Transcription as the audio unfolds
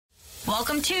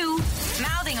Welcome to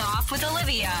Mouthing Off with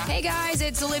Olivia. Hey guys,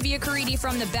 it's Olivia Caridi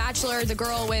from The Bachelor, the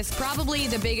girl with probably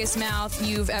the biggest mouth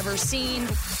you've ever seen.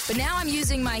 But now I'm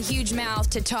using my huge mouth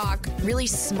to talk really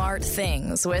smart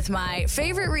things with my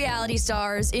favorite reality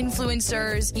stars,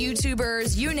 influencers,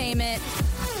 YouTubers, you name it.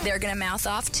 They're gonna mouth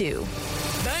off too.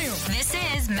 Damn. This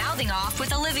is Mouthing Off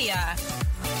with Olivia.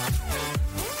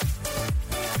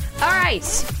 All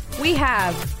right, we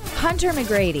have Hunter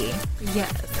McGrady.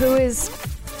 Yes. Who is...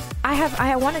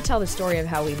 I want to tell the story of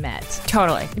how we met.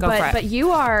 Totally. Go for it. But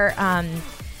you are, I'm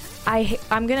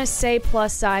going to say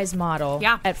plus size model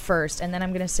at first, and then I'm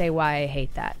going to say why I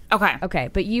hate that. Okay. Okay,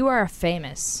 but you are a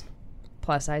famous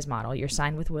plus size model. You're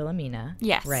signed with Wilhelmina.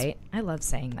 Yes. Right? I love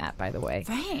saying that, by the way.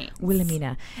 Thanks.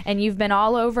 Wilhelmina. And you've been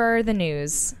all over the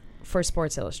news for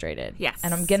Sports Illustrated. Yes.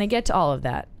 And I'm going to get to all of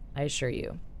that, I assure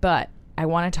you. But I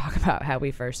want to talk about how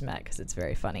we first met because it's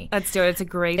very funny. Let's do it. It's a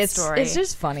great story. It's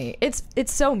just funny. It's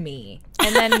so me,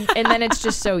 and then it's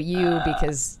just so you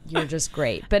because you're just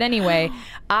great. But anyway,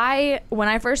 when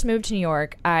I first moved to New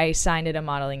York, I signed at a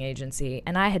modeling agency,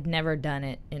 and I had never done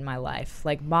it in my life.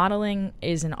 Like, modeling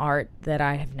is an art that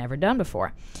I have never done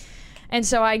before, and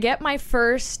so I get my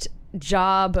first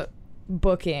job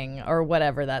booking or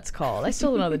whatever that's called. I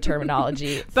still don't know the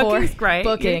terminology. Booking's great.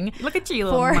 Booking. Look at you,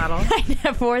 little model.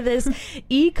 For this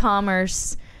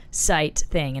e-commerce site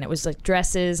thing, and it was like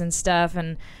dresses and stuff,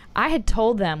 and I had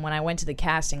told them when I went to the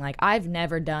casting, like, I've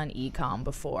never done e-com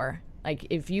before. Like,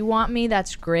 if you want me,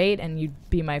 that's great, and you'd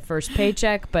be my first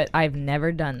paycheck, but I've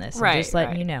never done this. I'm just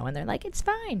letting you know. And they're like, it's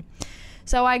fine.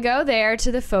 So I go there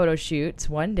to the photo shoots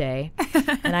one day,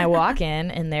 and I walk in,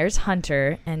 and there's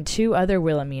Hunter and two other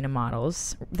Wilhelmina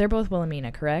models. They're both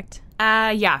Wilhelmina, correct?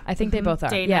 Yeah. I think they both are.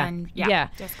 Dana yeah.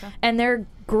 and Jessica. And they're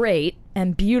great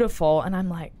and beautiful, and I'm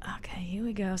like, okay, here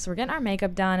we go. So we're getting our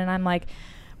makeup done, and I'm like,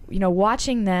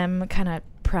 watching them kind of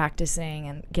practicing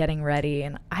and getting ready,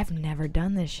 and I've never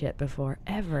done this shit before,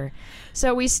 ever.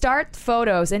 So we start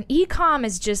photos, and e-com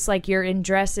is just like you're in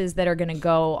dresses that are going to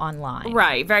go online.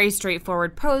 Right. Very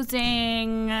straightforward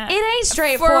posing. It ain't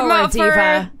straightforward,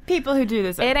 Diva. For people who do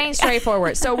this. It ain't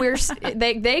straightforward. So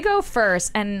they go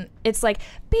first, and it's like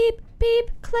beep,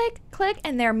 beep, click, click,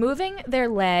 and they're moving their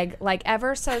leg like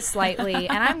ever so slightly,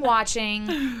 and I'm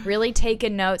watching, really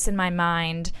taking notes in my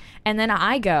mind, and then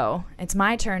I go. It's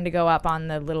my turn to go up on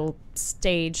the little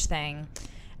stage thing,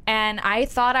 and I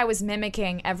thought I was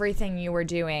mimicking everything you were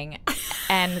doing,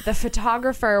 and the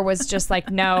photographer was just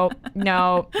like, no,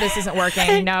 this isn't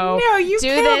working, no, you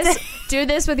do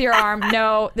this with your arm,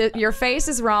 no, your face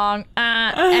is wrong,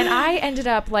 and I ended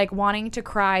up like wanting to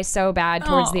cry so bad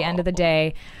towards the end of the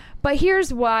day. But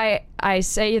here's why I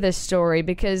say this story,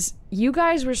 because you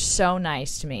guys were so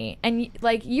nice to me. And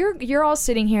like you're all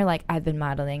sitting here like, I've been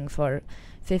modeling for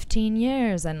 15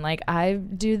 years and like I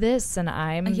do this and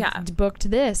I'm booked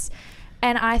this.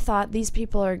 And I thought these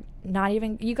people are not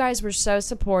even, you guys were so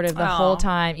supportive the whole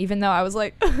time, even though I was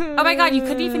like, oh my God, you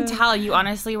couldn't even tell. You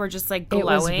honestly were just like glowing.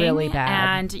 It was really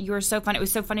bad. And you were so fun. It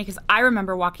was so funny because I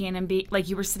remember walking in and be like,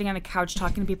 you were sitting on the couch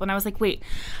talking to people, and I was like, wait,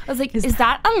 is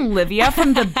that Olivia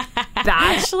from The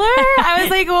Bachelor? I was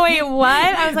like, wait,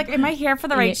 what? I was like, am I here for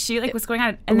the right shoot? Like, what's going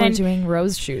on? And we're then doing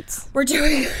rose shoots. We're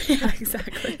doing, yeah,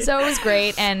 exactly. So it was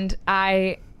great. And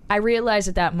I realized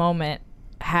at that moment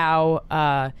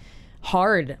how,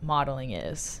 hard modeling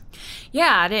is.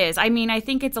 Yeah, it is. I mean, I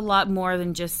think it's a lot more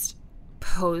than just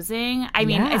posing. I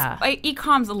mean,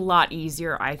 e-com's a lot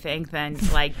easier, I think, than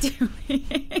like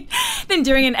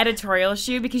doing an editorial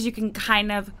shoot, because you can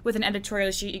kind of, with an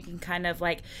editorial shoot, you can kind of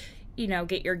like,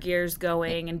 get your gears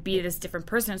going and be this different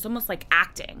person. It's almost like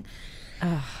acting.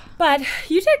 But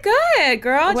you did good,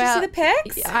 girl. Did you see the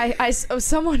pics?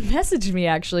 Someone messaged me,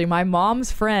 actually. My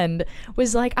mom's friend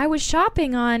was like, I was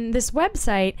shopping on this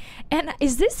website, and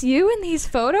is this you in these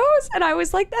photos? And I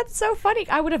was like, that's so funny.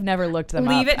 I would have never looked them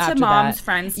up. Leave it to mom's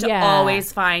friends to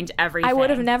always find everything. I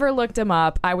would have never looked them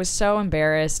up. I was so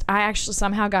embarrassed. I actually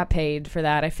somehow got paid for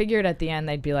that. I figured at the end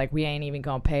they'd be like, we ain't even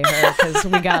gonna pay her because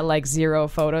we got like 0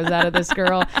 photos out of this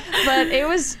girl. But it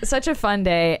was such a fun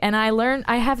day, and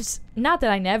not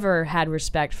that I never had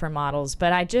respect for models,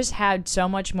 but I just had so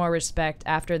much more respect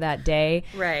after that day.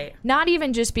 Right. Not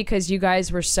even just because you guys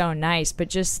were so nice, but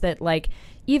just that, like,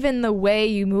 even the way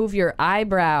you move your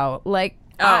eyebrow, like.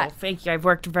 Thank you. I've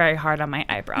worked very hard on my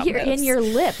eyebrow. In your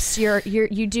lips,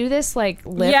 you do this like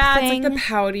lip thing. Yeah, it's like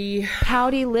the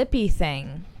pouty lippy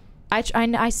thing.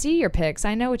 I see your pics.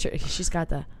 I know what she's got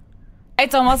the.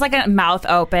 It's almost like a mouth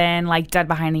open, like dead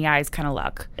behind the eyes kind of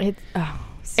look.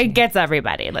 It gets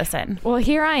everybody. Listen. Well,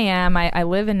 here I am. I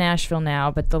live in Nashville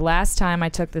now, but the last time I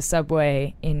took the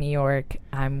subway in New York,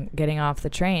 I'm getting off the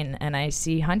train and I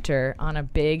see Hunter on a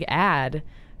big ad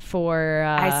for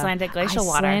Icelandic glacial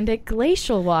water. Icelandic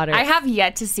glacial water. I have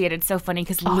yet to see it. It's so funny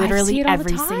because literally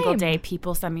every single day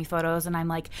people send me photos and I'm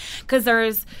like, because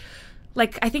there's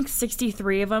like I think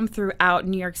 63 of them throughout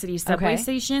New York City subway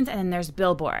stations, and then there's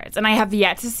billboards. And I have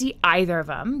yet to see either of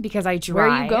them because I drive. Where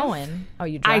are you going? Oh,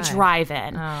 you drive. I drive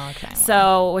in. Oh, okay.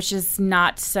 So, which is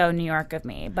not so New York of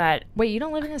me. But wait, you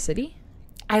don't live in a city?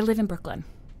 I live in Brooklyn.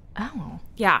 Oh.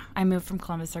 Yeah, I moved from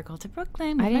Columbus Circle to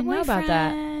Brooklyn with I didn't my know about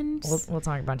that. We'll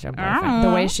talk about your boyfriend. The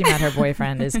way she met her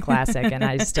boyfriend is classic, and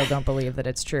I still don't believe that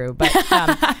it's true. But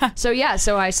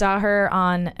so I saw her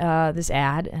on this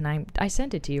ad, and I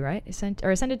sent it to you, right? I sent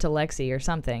it to Lexi or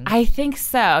something. I think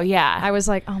so. Yeah. I was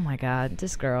like, oh my god,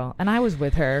 this girl, and I was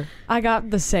with her. I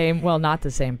got the same, well, not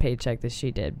the same paycheck that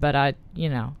she did, but I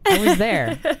was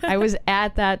there. I was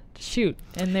at that shoot,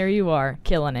 and there you are,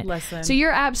 killing it. Listen. So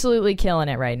you're absolutely killing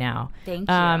it right now. Thank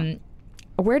you.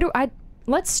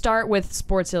 Let's start with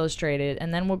Sports Illustrated,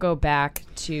 and then we'll go back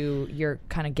to your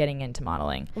kind of getting into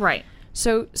modeling. Right.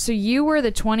 So you were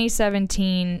the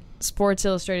 2017 Sports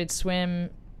Illustrated swim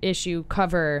issue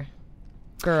cover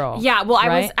girl. Yeah, well,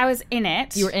 right? I was in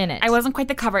it. You were in it. I wasn't quite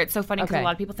the cover. It's so funny because Okay. a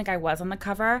lot of people think I was on the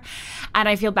cover, and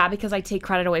I feel bad because I take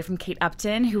credit away from Kate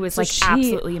Upton, who is she-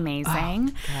 absolutely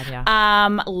amazing. God,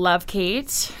 yeah. Love Kate.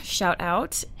 Shout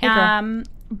out. Hey, girl.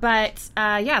 So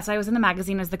I was in the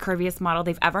magazine as the curviest model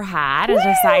they've ever had as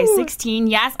a size 16.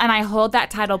 Yes, and I hold that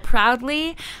title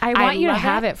proudly. I want you to love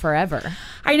have it forever.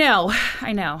 I know.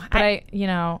 But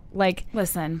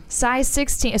Listen. size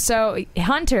 16. So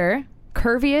Hunter,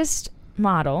 curviest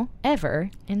model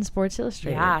ever in Sports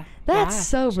Illustrated. Yeah. That's yeah.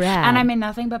 so rad. And I'm in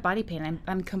nothing but body paint.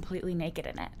 I'm completely naked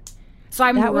in it. So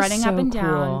I'm That was running up so and cool.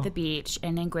 down the beach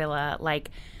in Anguilla, like,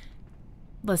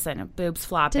 listen, boobs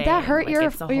flopping. Did that hurt like, your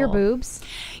it's a whole- boobs?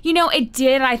 It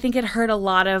did. I think it hurt a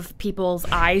lot of people's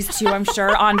eyes too, I'm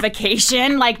sure, on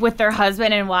vacation, like with their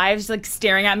husband and wives, like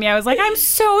staring at me. I was like, I'm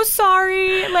so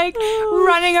sorry. Like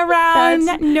running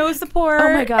around, no support.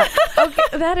 Oh my God.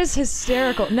 Okay, that is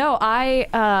hysterical. No,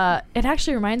 it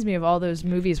actually reminds me of all those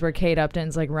movies where Kate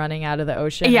Upton's like running out of the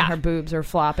ocean Yeah. and her boobs are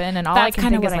flopping, and all That's I can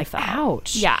kind think of is what I like, felt.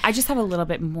 ouch. Yeah, I just have a little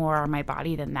bit more on my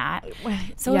body than that.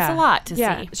 So Yeah. it's a lot to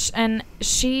yeah. see. And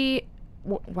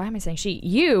why am I saying she?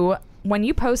 When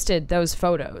you posted those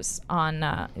photos on,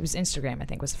 it was Instagram, I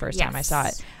think was the first time I saw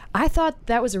it. I thought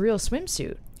that was a real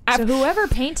swimsuit. So whoever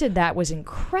painted that was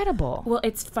incredible. Well,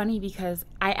 it's funny because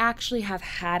I actually have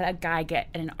had a guy get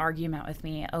in an argument with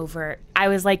me over. I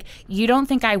was like, "You don't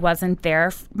think I wasn't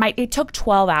there? It took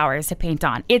 12 hours to paint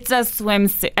on. It's a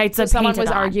swimsuit. It's a someone painted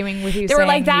was on." arguing with you. They were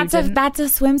like, saying "That's a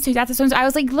swimsuit. That's a swimsuit." I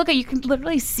was like, "Look, you can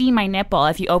literally see my nipple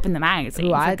if you open the magazine." Ooh,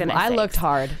 for I goodness sakes. looked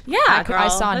hard. Yeah, I girl.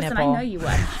 saw a Listen, nipple. I know you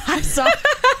would.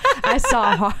 I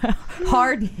saw a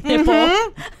hard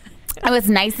nipple. I was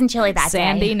nice and chilly that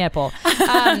Sandy day. nipple.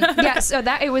 So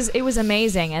that it was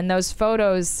amazing, and those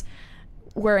photos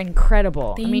were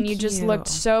incredible. I mean, you just looked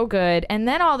so good, and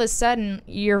then all of a sudden,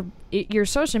 your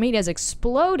social media is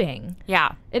exploding.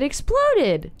 Yeah, It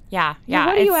exploded. yeah.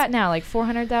 What are you at now? Like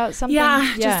 400,000 something?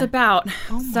 Yeah, just about.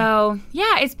 So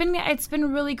yeah, it's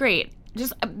been really great.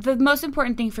 Just the most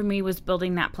important thing for me was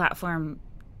building that platform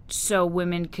so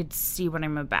women could see what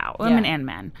I'm about, women and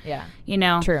men.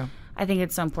 Yeah. True. I think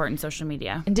it's so important, social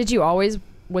media. And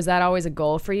was that always a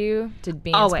goal for you to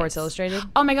be in Sports Illustrated?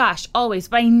 Oh my gosh, always.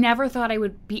 But I never thought I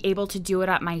would be able to do it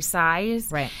at my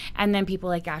size. Right. And then people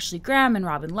like Ashley Graham and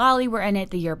Robin Lawley were in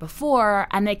it the year before,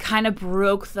 and they kind of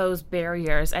broke those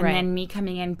barriers. And then me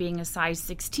coming in being a size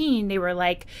 16, they were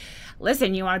like,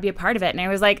 listen, you want to be a part of it? And I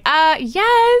was like,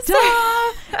 yes.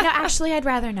 No, Ashley, I'd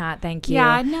rather not. Thank you.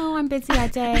 Yeah, no, I'm busy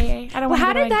that day. I don't want to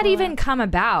How did that even come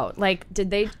about? Like, did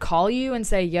they call you and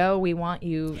say, yo, we want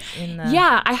you in the...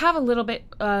 Yeah, I have a little bit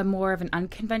more of an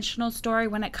unconventional story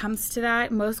when it comes to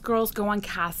that. Most girls go on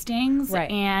castings.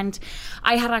 Right. And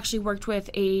I had actually worked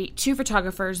with two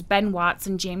photographers, Ben Watts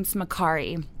and James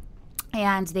Macari.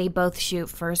 And they both shoot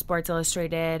for Sports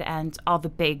Illustrated and all the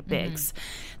big bigs.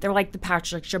 They're like the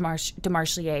Patrick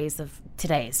Demarcheliers of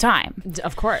today's time.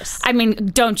 Of course. I mean,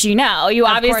 don't you know? You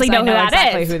obviously know who that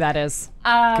exactly is. who that is.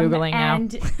 Googling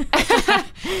now.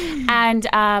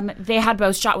 And they had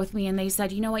both shot with me, and they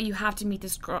said, you know what, you have to meet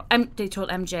this girl. They told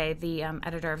MJ, the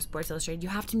editor of Sports Illustrated, you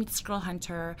have to meet this girl,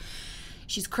 Hunter.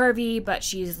 She's curvy, but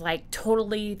she's like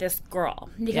totally this girl.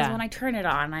 Because when I turn it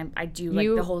on, I do like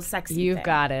the whole sexy thing. You've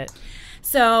got it.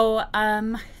 So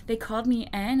they called me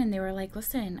in and they were like,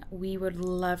 listen, we would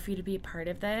love for you to be a part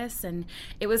of this. And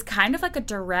it was kind of like a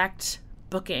direct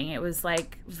booking. It was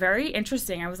like very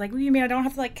interesting. I was like, well, you mean I don't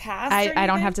have to like cast? I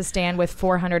don't have to stand with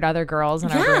 400 other girls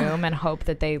in a room and hope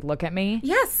that they look at me.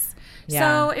 Yes. Yeah.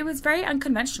 So it was very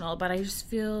unconventional, but I just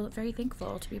feel very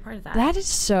thankful to be part of that. That is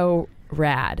so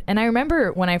rad. And I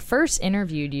remember when I first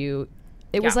interviewed you,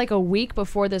 it was like a week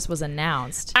before this was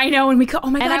announced. I know, and we oh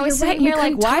my god, and I was you're right. sitting here We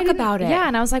like, why talk didn't about it? Yeah,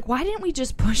 and I was like, why didn't we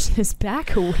just push this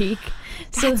back a week?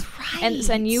 That's right.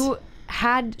 And you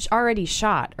had already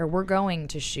shot, or were going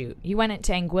to shoot. You went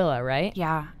into Anguilla, right?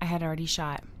 Yeah, I had already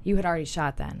shot. You had already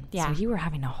shot then. Yeah. So you were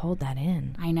having to hold that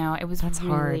in. I know. It was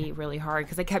hard. really hard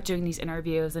because I kept doing these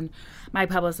interviews, and my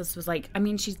publicist was like, I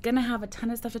mean, she's going to have a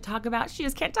ton of stuff to talk about. She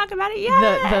just can't talk about it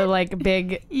yet. The like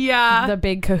big yeah. the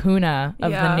big kahuna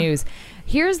of the news.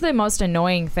 Here's the most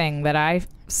annoying thing that I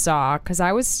saw, because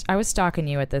I was stalking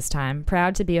you at this time,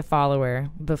 proud to be a follower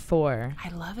before I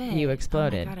love it. you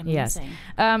exploded. Oh my God, yes.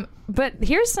 amazing. But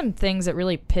here's some things that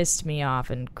really pissed me off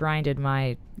and grinded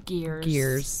my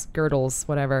girdles,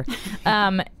 whatever.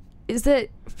 Is that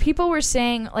people were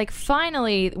saying, like,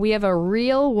 finally we have a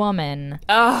real woman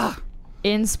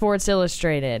in Sports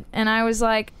Illustrated, and I was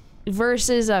like,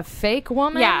 versus a fake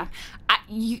woman. Yeah.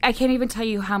 I can't even tell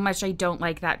you how much I don't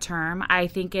like that term. I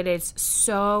think it is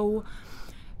so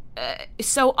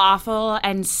awful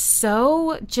and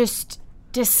so just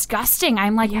disgusting.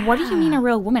 I'm like, what do you mean a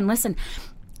real woman? Listen,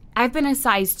 I've been a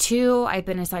size 2, I've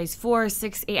been a size 4,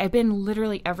 6, 8. I've been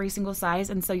literally every single size,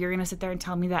 and so you're going to sit there and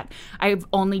tell me that I've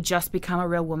only just become a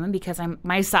real woman because I'm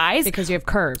my size? Because you have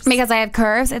curves. Because I have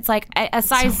curves. It's like a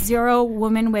size 0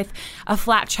 woman with a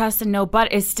flat chest and no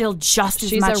butt is still just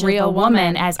as much a real of a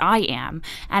woman as I am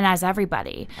and as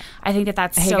everybody. I think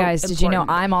that's Hey so guys, important. did you know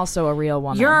I'm also a real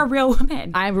woman? You're a real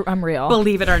woman. I'm real.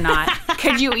 Believe it or not.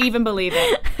 Could you even believe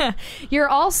it? You're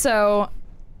also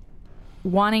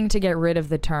wanting to get rid of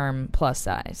the term plus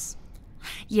size.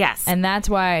 Yes. And that's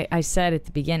why I said at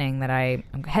the beginning that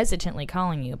I'm hesitantly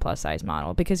calling you a plus size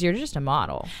model, because you're just a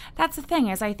model. That's the thing,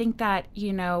 is I think that,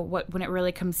 you know, when it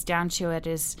really comes down to it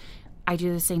is I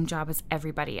do the same job as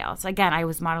everybody else. Again, I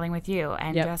was modeling with you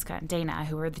and Jessica and Dana,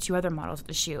 who were the 2 other models at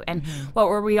the shoot. And what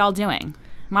were we all doing?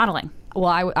 Modeling.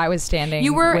 Well, I was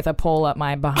standing with a pole up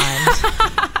my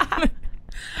behind.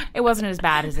 It wasn't as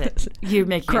bad as it. You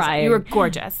make crying. You were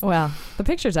gorgeous. Well, the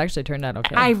pictures actually turned out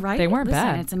okay. Right? They weren't Listen,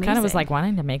 bad. It's amazing. Kind of was like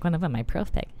wanting to make one of them my pro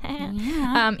pic.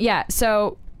 Yeah.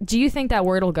 So, do you think that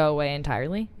word will go away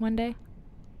entirely one day?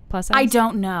 Plus size? I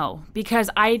don't know, because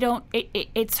I don't.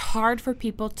 It's hard for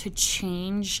people to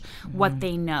change what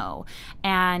they know,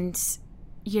 and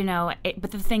you know.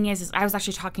 But the thing is I was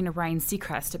actually talking to Ryan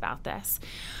Seacrest about this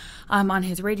on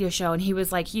his radio show, and he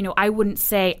was like, you know, I wouldn't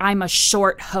say I'm a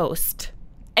short host.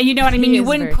 And you know what I mean? You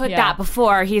wouldn't put that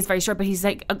before. He's very short, but he's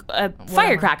like a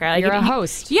firecracker. Like, you're a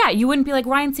host. Yeah, you wouldn't be like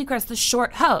Ryan Seacrest, the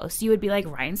short host. You would be like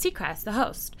Ryan Seacrest, the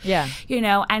host. Yeah. You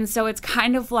know, and so it's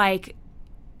kind of like,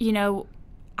 you know,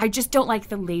 I just don't like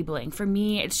the labeling. For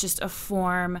me, it's just a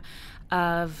form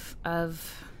of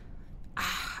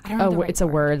I don't know. It's a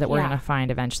word that we're going to find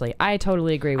eventually. I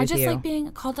totally agree with you. I just like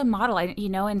being called a model, you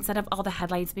know, instead of all the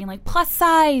headlines being like plus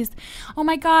size. Oh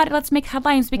my God, let's make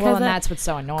headlines because and that's what's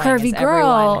so annoying. Curvy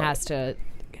girl. Everyone has to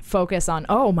focus on,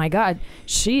 oh my God,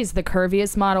 she's the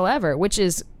curviest model ever, which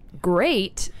is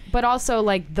great, but also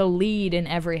like the lead in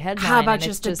every headline. How about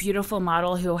just a beautiful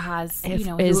model who has, you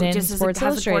know, is who in just Sports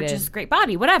has a gorgeous, great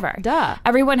body, whatever. Duh.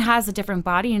 Everyone has a different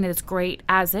body and it's great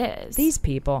as is. These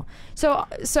people. So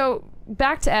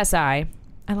back to SI.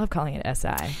 I love calling it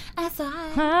SI.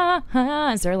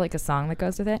 SI. Is there like a song that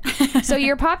goes with it? So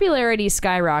your popularity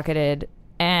skyrocketed,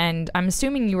 and I'm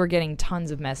assuming you were getting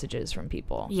tons of messages from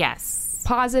people. Yes.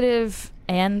 Positive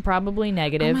and probably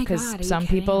negative, because some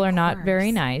people are not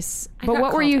very nice. But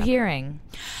what were you hearing?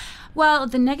 Well,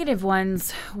 the negative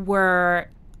ones were,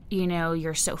 you know,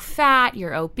 you're so fat,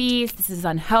 you're obese, this is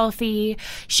unhealthy,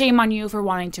 shame on you for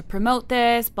wanting to promote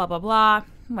this, blah, blah, blah.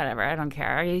 Whatever, I don't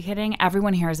care. Are you kidding?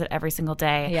 Everyone hears it every single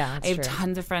day. Yeah, that's I have true.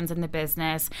 tons of friends in the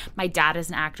business. My dad is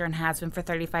an actor and has been for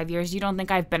 35 years. You don't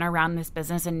think I've been around this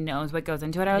business and knows what goes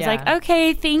into it? I was like,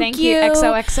 okay, thank you.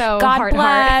 XOXO. God heart,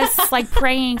 bless. heart. Like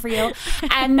praying for you.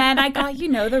 And then I got, you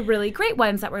know, the really great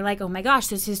ones that were like, oh my gosh,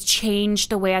 this has changed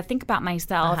the way I think about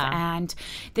myself. And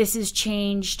this has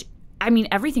changed, I mean,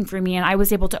 everything for me. And I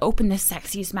was able to open the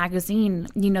sexiest magazine,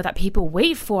 you know, that people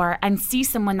wait for and see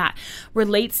someone that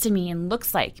relates to me and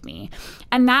looks like me.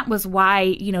 And that was why,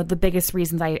 you know, the biggest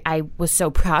reasons I was so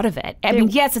proud of it. I mean,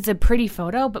 yes, it's a pretty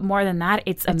photo, but more than that,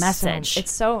 it's a message.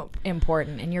 It's so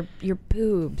important. And your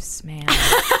boobs, man.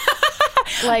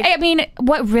 Like, I mean,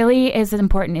 what really is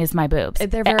important is my boobs.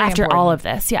 They're very after important. all of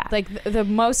this. Yeah. Like the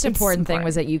most important thing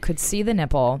was that you could see the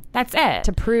nipple. That's it.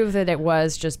 To prove that it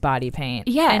was just body paint.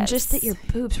 Yes. And just that your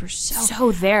boobs were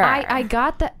so there. I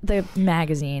got the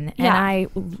magazine and I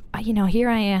here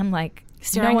I am like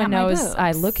staring no one at my knows boobs.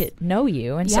 I know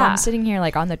you. And so I'm sitting here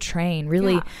like on the train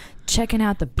really checking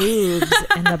out the boobs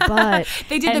and the butt.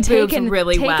 They did the boobs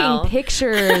really well. Taking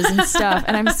pictures and stuff.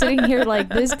 And I'm sitting here like,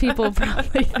 these people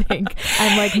probably think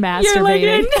I'm like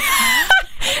masturbating.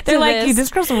 They're like, this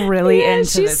girl's really into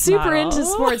she's this super model. into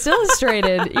Sports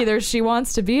Illustrated. Either she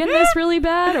wants to be in this really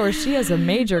bad or she has a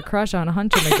major crush on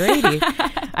Hunter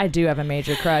McGrady. I do have a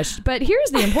major crush. But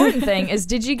here's the important thing is,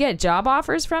 did you get job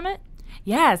offers from it?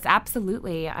 Yes,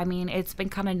 absolutely. I mean, it's been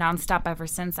kind of nonstop ever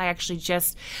since. I actually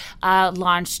just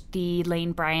launched the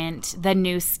Lane Bryant, The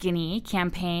New Skinny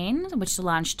campaign, which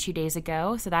launched 2 days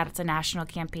ago. So that's a national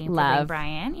campaign for Lane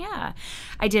Bryant. Yeah.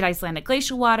 I did Icelandic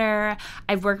glacial water.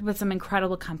 I've worked with some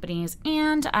incredible companies,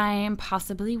 and I am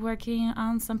possibly working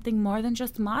on something more than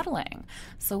just modeling.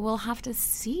 So we'll have to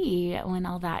see when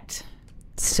all that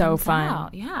comes fun.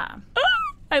 out. Yeah.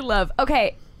 I love.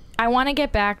 Okay. I want to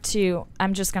get back to,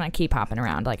 I'm just going to keep hopping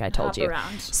around like I told you.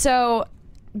 Around. So,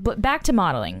 but back to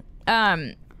modeling.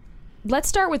 Let's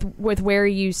start with where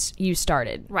you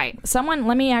started. Right. Someone,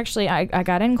 let me actually, I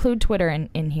got to include Twitter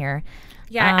in here.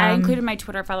 Yeah, I included my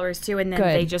Twitter followers too, and then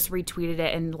good. they just retweeted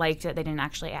it and liked it. They didn't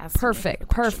actually ask.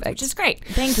 Perfect, Which is great.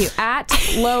 Thank you. At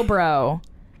Lowbro,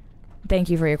 thank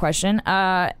you for your question.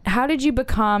 How did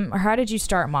you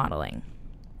start modeling?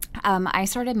 I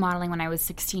started modeling when I was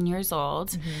 16 years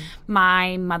old. Mm-hmm.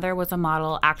 My mother was a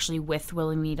model actually with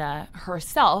Wilhelmina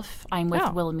herself. I'm with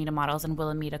Wilhelmina Models, and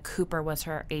Wilhelmina Cooper was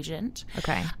her agent.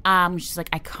 Okay. She's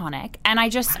like iconic. And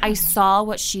I saw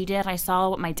what she did. I saw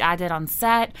what my dad did on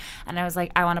set, and I was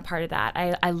like, I want a part of that.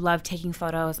 I love taking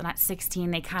photos. And at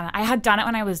 16, I had done it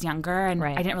when I was younger, and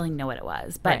I didn't really know what it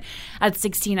was. But at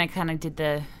 16, I kind of did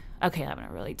okay, I'm going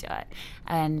to really do it.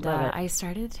 And I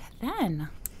started then.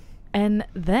 And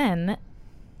then,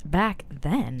 back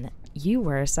then, you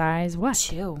were a size what?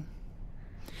 2.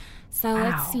 So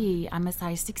let's see. I'm a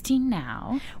size 16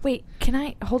 now. Wait,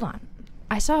 hold on.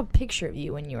 I saw a picture of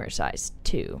you when you were a size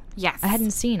 2. Yes. I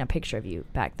hadn't seen a picture of you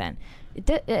back then.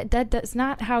 That's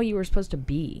not how you were supposed to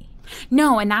be.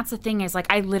 No, and that's the thing is, like,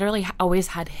 I literally always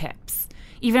had hips.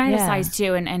 Even at a size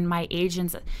 2, and my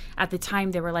agents at the time,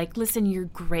 they were like, listen, you're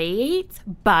great,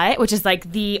 but, which is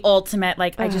like the ultimate,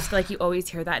 like, I just feel like you always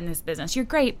hear that in this business. You're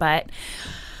great, but,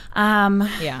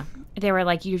 they were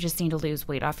like, you just need to lose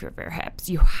weight off your hips.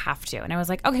 You have to. And I was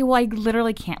like, okay, well, I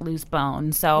literally can't lose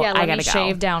bone, so I gotta go.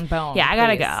 Shave down bone. Yeah, I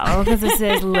gotta go, because this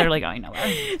is literally going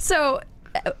nowhere. So,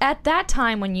 at that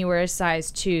time when you were a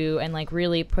size 2 and like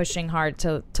really pushing hard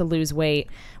to lose weight,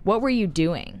 what were you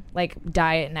doing, like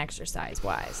diet and exercise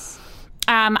wise?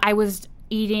 I was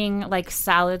eating like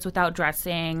salads without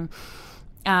dressing,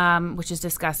 which is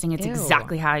disgusting. It's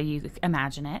exactly how you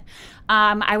imagine it.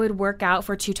 I would work out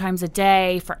for 2 times a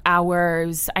day for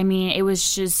hours. I mean, it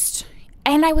was just,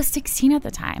 and I was 16 at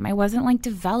the time. I wasn't like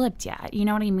developed yet. You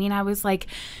know what I mean? I was like,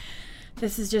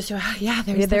 this is just,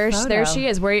 there she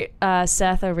is. Where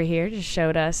Seth over here just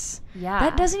showed us. Yeah,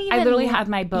 that doesn't even. I literally have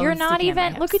my bones. You're not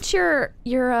even. Look at your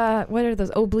what are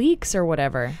those, obliques or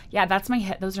whatever? Yeah, that's my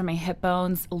hip. Those are my hip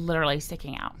bones, literally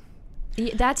sticking out.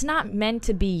 That's not meant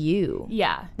to be you.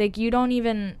 Yeah, like you don't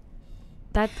even.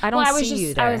 That I don't see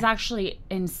you there. I was actually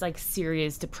in like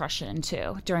serious depression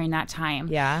too during that time.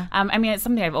 Yeah. I mean, it's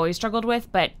something I've always struggled with,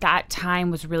 but that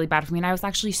time was really bad for me, and I was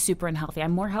actually super unhealthy.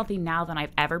 I'm more healthy now than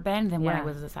I've ever been than when I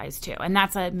was a size 2, and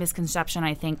that's a misconception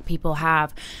I think people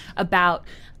have about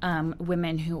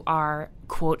women who are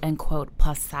quote unquote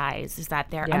plus size, is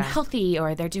that they're unhealthy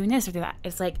or they're doing this or that.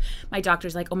 It's like my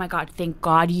doctor's like, oh my God, thank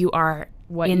God you are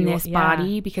in this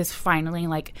body, because finally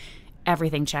like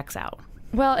everything checks out.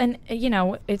 Well, and, you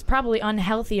know, it's probably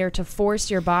unhealthier to force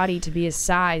your body to be a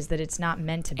size that it's not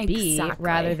meant to be,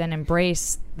 rather than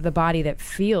embrace the body that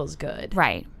feels good.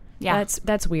 Right. Yeah.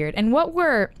 That's weird. And what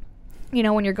were, you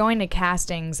know, when you're going to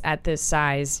castings at this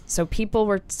size, so people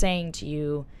were saying to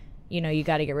you, you know, you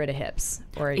got to get rid of hips.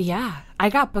 Or I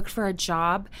got booked for a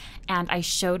job, and I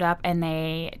showed up, and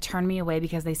they turned me away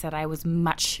because they said I was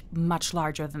much, much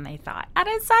larger than they thought. At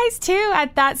a size 2,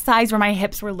 at that size where my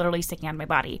hips were literally sticking out of my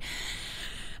body.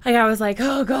 I was like,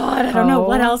 oh, God, I don't know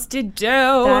what else to do.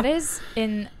 That is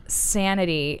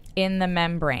insanity in the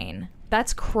membrane.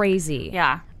 That's crazy.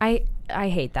 Yeah. I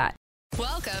hate that.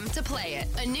 Welcome to Play It,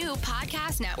 a new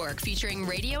podcast network featuring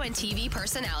radio and TV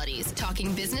personalities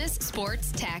talking business,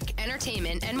 sports, tech,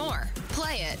 entertainment, and more.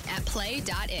 Play it at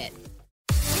play.it.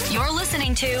 You're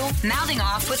listening to Mouthing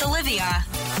Off with Olivia.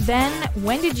 Then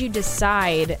when did you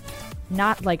decide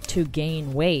not like to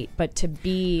gain weight, but to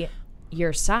be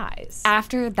your size?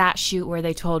 After that shoot where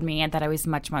they told me that I was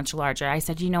much, much larger, I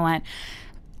said, you know what?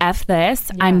 F this.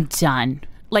 Yeah. I'm done.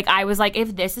 Like, I was like,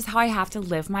 if this is how I have to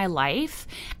live my life,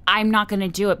 I'm not going to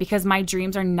do it because my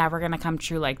dreams are never going to come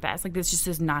true like this. Like, this just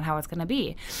is not how it's going to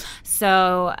be.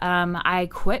 So I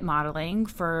quit modeling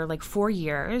for like 4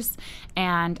 years,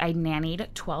 and I nannied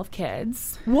 12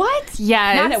 kids. What?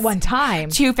 Yes. Not at one time.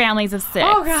 2 families of 6.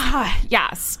 Oh, God.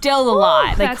 Yeah, still a lot.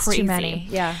 Like, that's crazy. too many.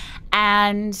 Yeah.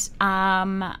 And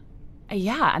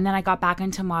yeah, and then I got back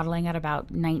into modeling at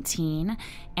about 19,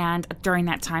 and during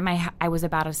that time I was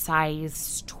about a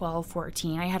size 12,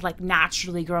 14. I had like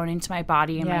naturally grown into my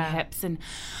body and my hips and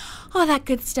all that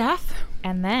good stuff.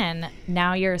 And then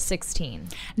now you're a 16.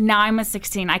 Now I'm a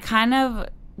 16. I kind of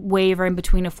waver in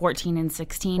between a 14 and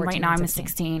 16. Right now I'm a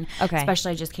 16. Okay.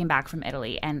 Especially I just came back from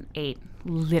Italy and ate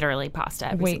literally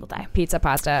pasta every single day. Pizza,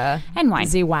 pasta. And wine.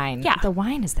 The wine. Yeah. The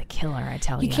wine is the killer, I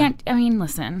tell you. You can't, I mean,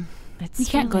 listen. You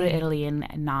can't go to Italy and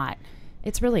not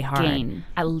It's really hard. Gain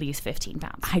at least 15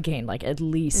 pounds. I gained like at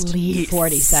least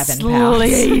 47 pounds. At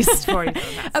least 47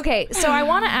 pounds. Okay, so I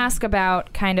want to ask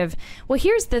about kind of, well,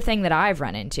 here's the thing that I've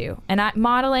run into. And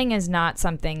modeling is not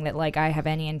something that like I have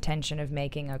any intention of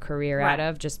making a career out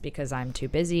of just because I'm too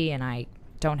busy and I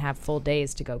don't have full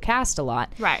days to go cast a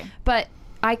lot. Right. But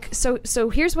so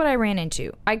here's what I ran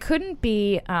into. I couldn't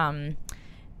be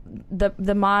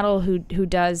the model who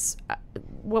does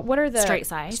what are the straight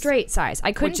size? Straight size.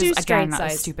 I couldn't do straight again, size.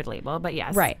 Not a stupid label, but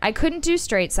yes. Right. I couldn't do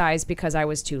straight size because I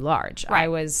was too large. Right. I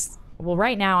was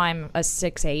right now I'm a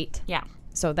 6'8". Yeah.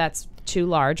 So that's too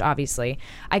large, obviously.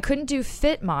 I couldn't do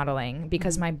fit modeling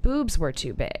because my boobs were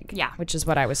too big. Yeah. Which is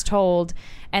what I was told.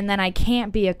 And then I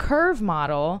can't be a curve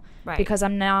model because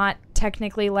I'm not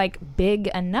technically like big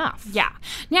enough. Yeah.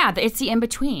 Yeah, it's the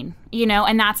in-between, you know,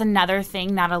 and that's another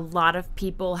thing that a lot of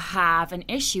people have an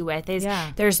issue with is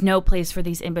there's no place for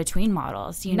these in-between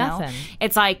models, you know?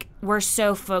 It's like we're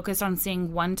so focused on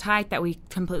seeing one type that we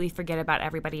completely forget about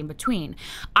everybody in between.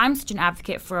 I'm such an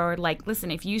advocate for like,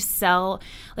 listen, if you sell,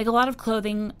 like a lot of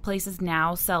clothing places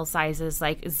now sell sizes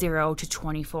like 0 to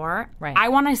 24. Right. I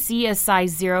want to see a size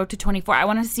 0 to 24. I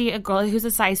want to see a girl who's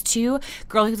a size 2,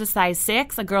 girl who's a size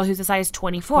 6, a girl who's a size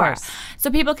 24. So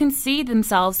people can see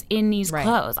themselves in these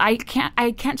clothes. I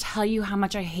can't tell you how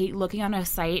much I hate looking on a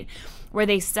site where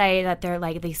they say that they're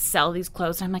like they sell these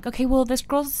clothes and I'm like, okay, well this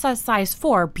girl's a size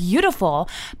 4, beautiful,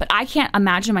 but I can't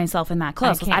imagine myself in that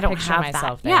clothes because I don't have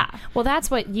myself that. Yeah. Well,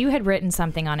 that's what you had written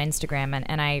something on Instagram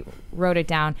and I wrote it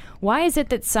down. Why is it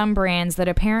that some brands that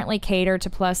apparently cater to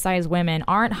plus size women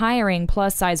aren't hiring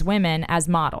plus size women as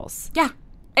models? Yeah.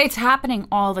 It's happening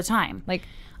all the time. Like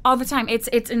all the time. It's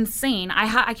insane.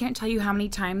 I can't tell you how many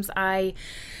times I,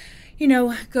 you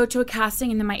know, go to a casting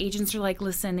and then my agents are like,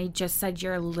 listen, they just said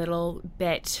you're a little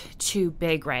bit too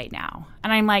big right now.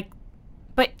 And I'm like,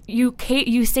 but you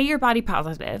say you're body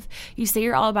positive. You say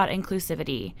you're all about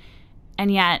inclusivity.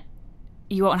 And yet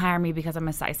you won't hire me because I'm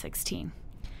a size 16.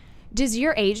 Does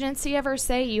your agency ever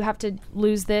say you have to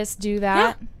lose this, do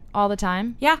that? Yeah. All the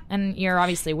time? Yeah. And you're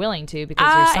obviously willing to because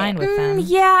you're signed with them.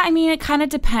 Yeah, I mean, it kind of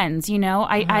depends, you know.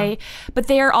 But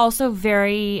they are also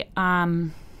very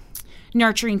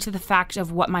nurturing to the fact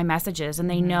of what my message is. And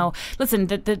they know, listen,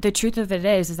 the truth of it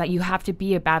is that you have to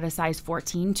be about a size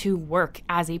 14 to work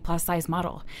as a plus size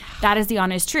model. That is the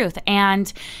honest truth.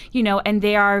 And, you know, and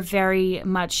they are very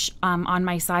much on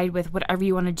my side with whatever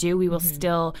you want to do. We will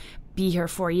still be here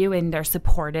for you, and they're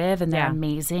supportive and they're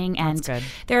amazing, and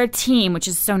they're a team, which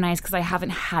is so nice because I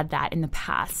haven't had that in the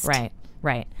past.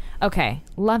 Right. Okay.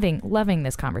 Loving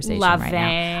this conversation right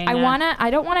now. I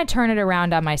don't want to turn it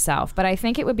around on myself, but I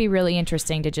think it would be really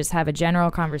interesting to just have a general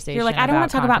conversation. You're like, I don't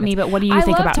want to talk about me, but what do you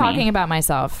think about me? I love talking about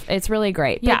myself. It's really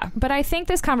great. But I think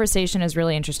this conversation is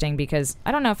really interesting because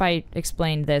I don't know if I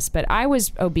explained this, but I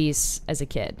was obese as a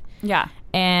kid. Yeah.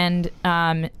 And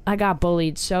I got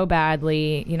bullied so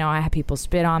badly. You know, I had people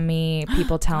spit on me.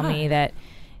 People tell me that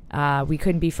we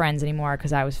couldn't be friends anymore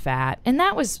because I was fat. And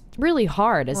that was really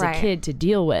hard as a kid to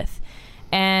deal with.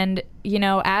 And, you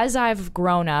know, as I've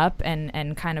grown up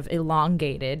and kind of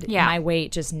elongated, my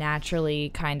weight just naturally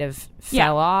kind of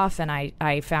fell off. And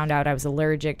I found out I was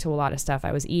allergic to a lot of stuff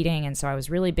I was eating. And so I was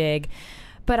really big.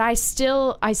 But I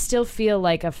still feel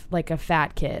like a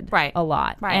fat kid a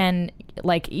lot. Right. And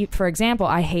like, for example,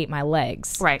 I hate my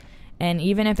legs. Right. And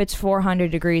even if it's 400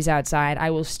 degrees outside,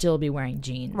 I will still be wearing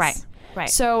jeans. Right.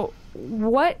 So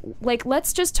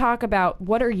let's just talk about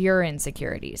what are your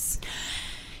insecurities?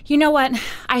 You know what?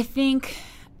 I think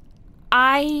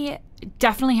I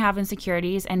definitely have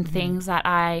insecurities and things that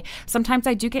sometimes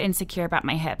I do get insecure about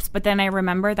my hips, but then I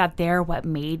remember that they're what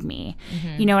made me.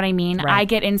 You know what I mean? Right. I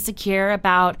get insecure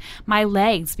about my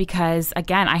legs because,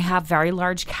 again, I have very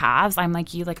large calves. I'm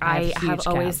like you, like I have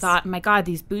always calves. thought, my God,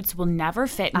 these boots will never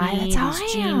fit me. That's how These I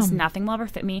jeans, am. nothing will ever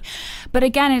fit me. But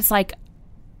again, it's like,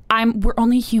 we're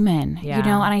only human, Yeah. you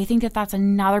know, and I think that that's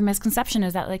another misconception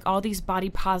is that like all these body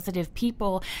positive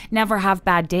people never have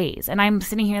bad days. And I'm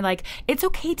sitting here like, it's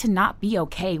okay to not be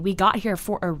okay. We got here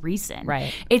for a reason.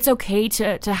 Right. It's okay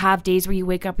to have days where you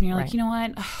wake up and you're Right. like, you know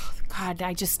what? Oh, God,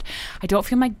 I don't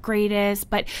feel my greatest,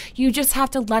 but you just have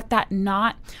to let that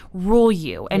not rule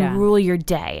you and Yeah. rule your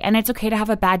day. And it's okay to have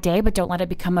a bad day, but don't let it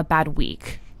become a bad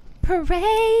week.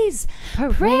 Praise,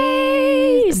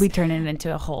 praise. We turn it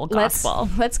into a whole gospel.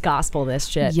 Let's gospel this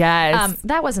shit. Yes.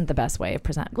 That wasn't the best way of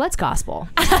presenting. Let's gospel.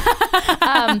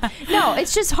 No,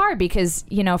 it's just hard because,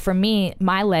 you know, for me,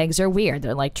 my legs are weird.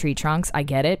 They're like tree trunks. I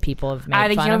get it. People have I made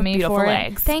think fun you of have me beautiful for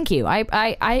legs. it. Thank you.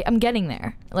 I'm getting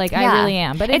there. Like, I Yeah. really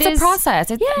am. But it's is a process.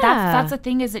 Yeah. That's the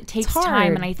thing is it takes hard.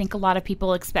 time, and I think a lot of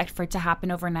people expect for it to happen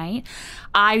overnight.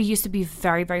 I used to be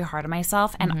very, very hard on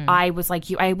myself, and I was like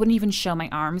you. I wouldn't even show my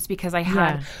arms because I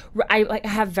had I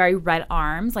have very red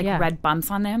arms, like Yeah. red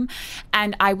bumps on them,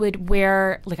 and I would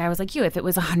wear like I was like you. If it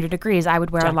was 100 degrees, I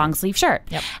would wear a long sleeve shirt.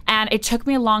 Yep. And it took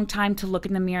me a long time to look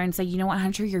in the mirror and say, you know what,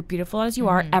 Hunter, you're beautiful as you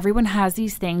are. Everyone has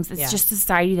these things. It's Yeah. just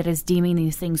society that is deeming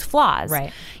these things flaws.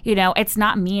 Right. You know, it's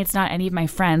not me. It's not any of my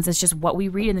friends. It's just what we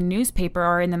read in the newspaper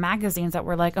or in the magazines that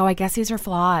we're like, oh, I guess these are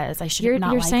flaws. I should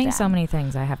not You're like saying them. so many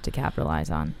things I have to capitalize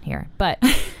on here. But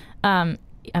I'm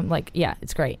like, yeah,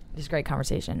 it's great. It's a great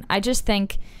conversation. I just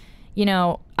think, you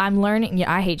know, I'm learning.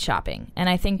 Yeah, I hate shopping. And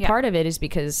I think part of it is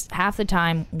because half the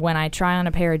time when I try on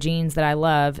a pair of jeans that I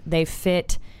love, they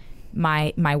fit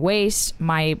my waist,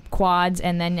 my quads,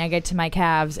 and then I get to my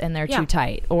calves and they're too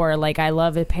tight. Or like I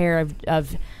love a pair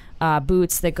of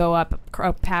boots that go up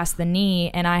past the knee,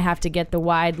 and I have to get the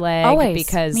wide leg Always.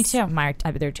 because Me too.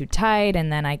 they're too tight,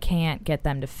 and then I can't get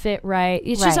them to fit right.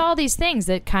 It's just all these things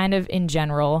that kind of in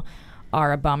general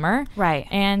are a bummer. Right.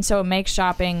 And so it makes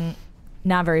shopping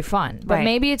not very fun. But Right.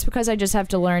 maybe it's because I just have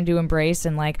to learn to embrace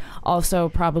and like also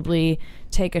probably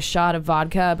take a shot of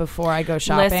vodka before I go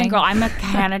shopping. Listen, girl, I'm a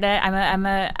candidate.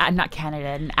 I'm not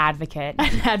candidate, an advocate.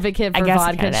 An advocate I for guess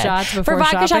vodka candidate. shots before for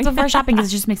vodka shopping. shots before shopping because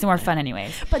it just makes it more fun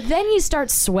anyways. But then you start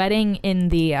sweating in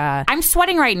the I'm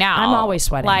sweating right now. I'm always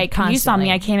sweating, Like you saw constantly.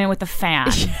 me, I came in with a fan.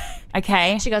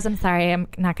 Okay. She goes, I'm sorry, I'm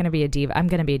not going to be a diva. I'm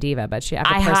going to be a diva, but I have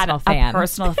I a had personal fan. a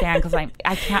personal fan because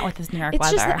I can't with this New York It's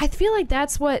weather. just that I feel like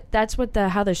that's what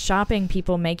how the shopping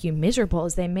people make you miserable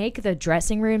is they make the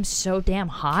dressing room so damn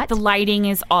hot. the lighting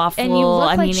is awful. and you look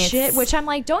I like mean, shit, it's- which I'm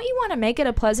like, don't you want to make it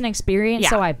a pleasant experience? Yeah.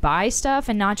 So I buy stuff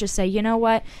and not just say, you know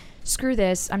what, screw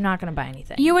this, I'm not going to buy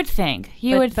anything. you would think.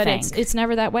 but it's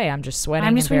never that way. I'm just sweating.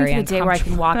 I'm just and waiting very for the day where I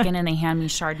can uncomfortable. walk in and they hand me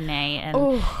Chardonnay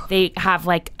and they have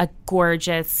like a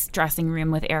gorgeous dressing room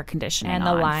with air conditioning And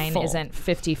the on, line full. isn't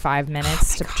 55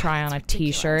 minutes to try on a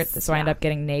T-shirt, ridiculous. so I end Yeah. up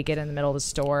getting naked in the middle of the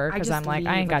store I because just I'm like,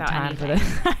 I leave ain't got without time for anything.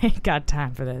 this. I ain't got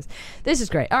time for this. This is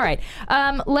great. All right,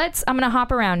 I'm gonna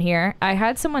hop around here. I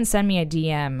had someone send me a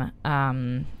DM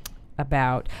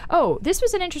about. Oh, this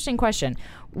was an interesting question.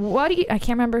 What do you? I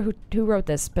can't remember who wrote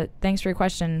this, but thanks for your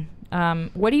question.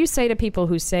 What do you say to people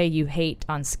who say you hate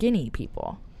on skinny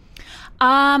people?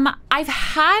 I've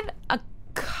had a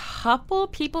couple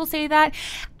people say that.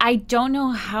 I don't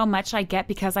know how much I get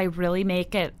because I really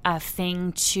make it a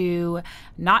thing to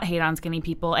not hate on skinny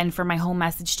people and for my whole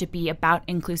message to be about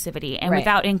inclusivity. And Right.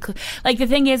 without like the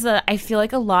thing is that I feel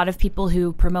like a lot of people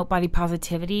who promote body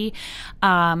positivity,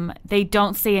 they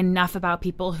don't say enough about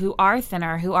people who are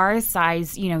thinner, who are a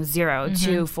size, 0,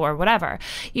 2, 4, whatever.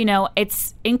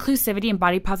 It's inclusivity and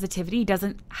body positivity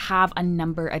doesn't have a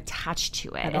number attached to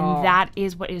it. And that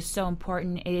is what is so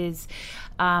important is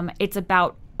it's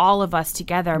about all of us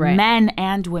together, Right. men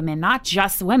and women, not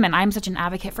just women. I'm such an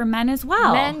advocate for men as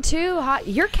well. Men too.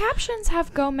 Your captions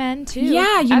have go men too.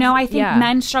 Yeah, I think yeah.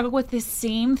 men struggle with the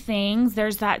same things.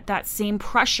 There's that same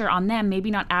pressure on them,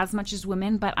 maybe not as much as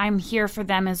women, but I'm here for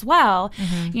them as well,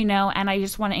 and I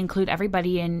just want to include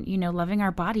everybody in, loving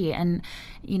our body. And,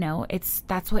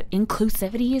 that's what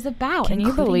inclusivity is about. Can you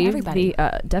including believe everybody.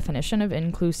 the definition of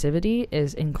inclusivity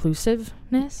is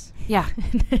inclusiveness? Yeah,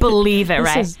 believe it, This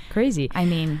right? is crazy. I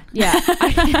mean, Yeah.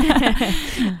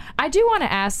 I do want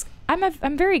to ask,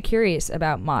 I'm very curious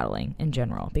about modeling in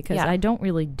general because Yeah. I don't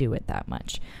really do it that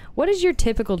much. What is your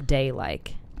typical day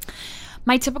like?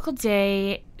 my typical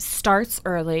day starts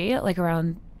early, like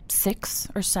around 6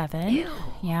 or 7.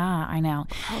 Yeah, I know.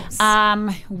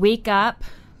 Wake up,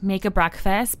 make a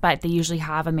breakfast, but they usually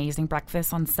have amazing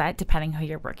breakfast on set, depending who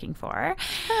you're working for.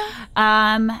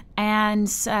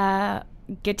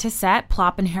 Get to set,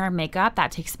 plop in hair and makeup.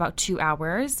 That takes about 2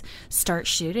 hours. Start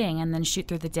shooting and then shoot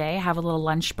through the day. Have a little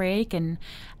lunch break and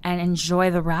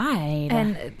enjoy the ride.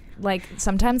 And like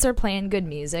sometimes they're playing good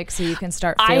music, so you can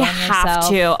start feeling yourself. I have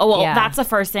to. Oh well, that's the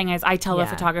first thing is I tell the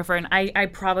photographer, and I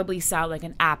probably sound like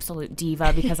an absolute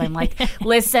diva because I'm like,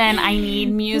 listen, I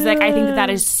need music. I think that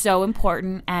is so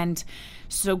important and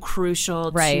so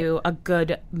crucial to a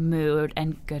good mood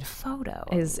and good photo.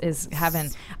 Is having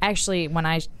actually when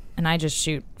I just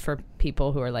shoot for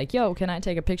people who are like, yo, can I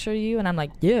take a picture of you? And I'm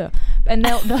like, yeah. And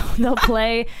they'll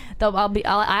play.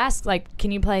 I'll ask like,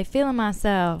 can you play "Feeling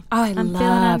Myself"? Oh, I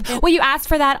love. Well, you asked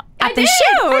for that at the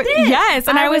shoot. I did. Yes,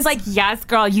 and I was like, yes,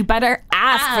 girl, you better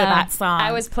ask for that song.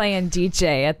 I was playing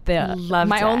DJ at the.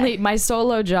 My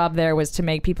solo job there was to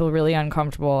make people really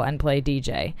uncomfortable and play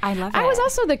DJ. I love it. I was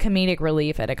also the comedic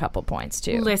relief at a couple points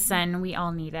too. Listen, we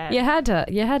all need it. You had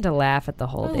to laugh at the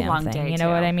whole damn thing. You know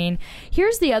what I mean?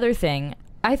 Here's the other thing.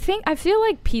 I feel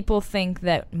like people think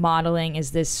that modeling is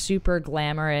this super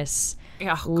glamorous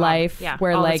life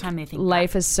where all like the time they think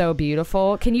life is so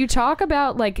beautiful. Can you talk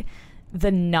about like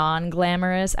the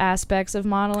non-glamorous aspects of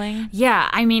modeling? Yeah,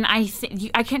 I mean, I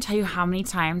can't tell you how many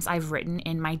times I've written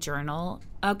in my journal,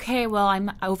 okay, well,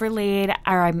 I'm overlaid,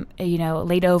 or I'm,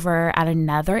 laid over at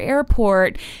another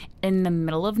airport in the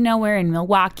middle of nowhere in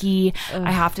Milwaukee. Ugh.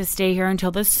 I have to stay here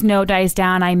until the snow dies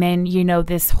down. I'm in,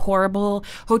 this horrible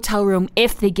hotel room,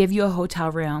 if they give you a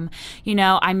hotel room.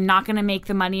 I'm not going to make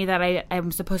the money that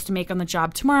I'm supposed to make on the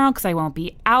job tomorrow because I won't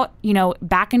be out,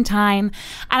 back in time.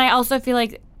 And I also feel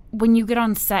like when you get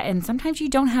on set and sometimes you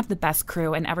don't have the best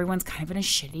crew and everyone's kind of in a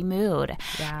shitty mood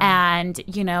and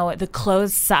the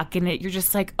clothes suck and you're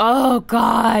just like, oh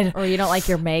God, or you don't like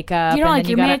your makeup, you don't like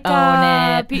your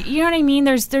makeup, own it. You know what I mean?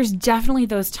 There's definitely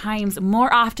those times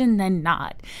more often than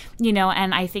not,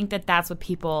 and I think that's what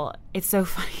people, it's so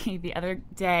funny. The other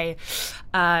day,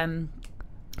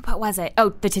 what was it?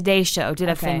 Oh, the Today Show did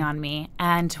a thing on me.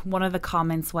 And one of the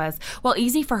comments was, well,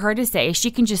 easy for her to say. She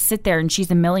can just sit there and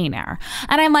she's a millionaire.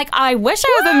 And I'm like, I wish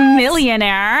I was a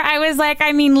millionaire. I was like,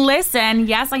 I mean, listen,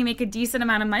 yes, I make a decent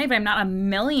amount of money, but I'm not a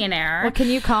millionaire. Well, can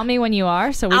you call me when you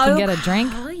are so we can get a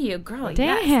drink? I'll call you, girl.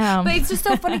 Damn. Yes. But it's just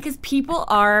so funny because people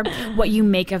are what you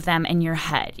make of them in your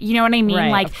head. You know what I mean?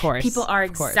 Right, like, of course. People are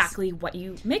exactly what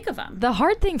you make of them. The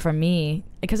hard thing for me,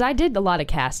 because I did a lot of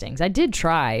castings. I did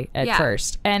try at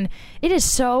first. And it is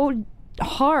so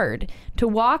hard to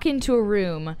walk into a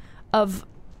room of,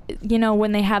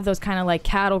 when they have those kind of like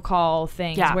cattle call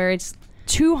things where it's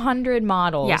 200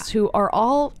 models who are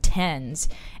all 10s.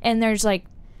 And there's like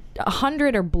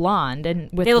 100 are blonde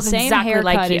and with the same exactly haircut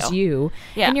like as you.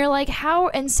 Yeah. And you're like, how?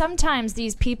 And sometimes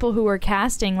these people who are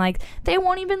casting, like, they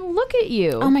won't even look at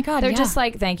you. Oh my God. They're just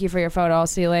like, thank you for your photo. I'll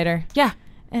see you later. Yeah.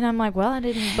 And I'm like, well, I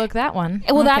didn't book that one.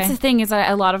 Well, that's the thing is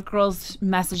that a lot of girls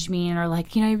message me and are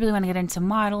like, you really want to get into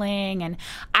modeling. And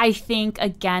I think,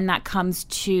 again, that comes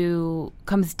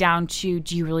down to,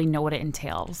 do you really know what it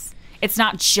entails? It's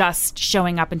not just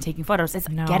showing up and taking photos. It's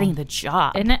getting the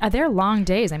job. And they're long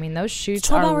days. I mean, those shoots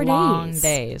are long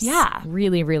days. Yeah.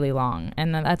 Really, really long.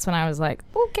 And then that's when I was like,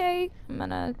 okay, I'm going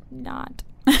to not.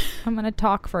 I'm going to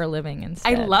talk for a living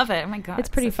instead. I love it. Oh, my God. It's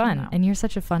pretty fun. And you're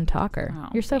such a fun talker. Oh,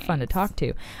 you're so fun to talk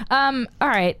to. All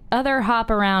right. Other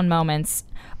hop around moments.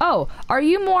 Oh, are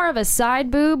you more of a side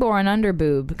boob or an under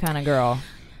boob kind of girl?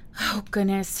 Oh,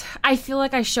 goodness. I feel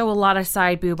like I show a lot of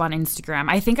side boob on Instagram.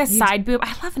 I think side boob.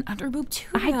 I love an under boob, too,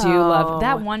 though. I do love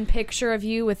that one picture of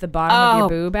you with the bottom of your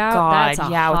boob out. God, that's a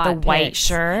hot with the white pic.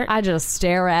 Shirt. I just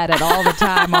stare at it all the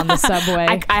time on the subway.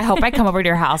 I hope I come over to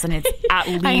your house and it's at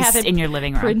least in your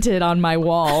living room. Printed on my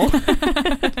wall.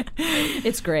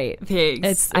 It's great.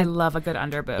 Thanks. I love a good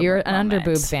under boob. You're an under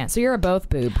boob fan. So you're a both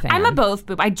boob fan. I'm a both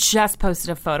boob. I just posted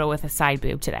a photo with a side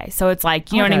boob today. So it's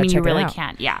like, you know what I mean? You really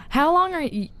can't. Yeah. How long are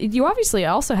you obviously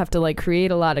also have to like create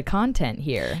a lot of content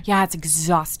here. Yeah, it's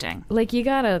exhausting. Like you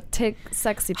gotta take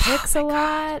sexy pics a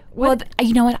lot. Well,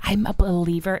 you know what? I'm a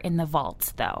believer in the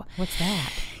vault, though. What's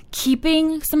that?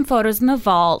 Keeping some photos in the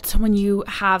vault. When you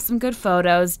have some good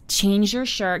photos, change your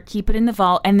shirt, keep it in the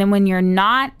vault, and then when you're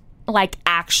not like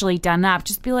actually done up,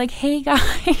 just be like, hey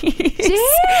guys.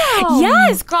 Damn.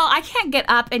 Yes, girl, I can't get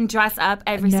up and dress up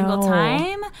every single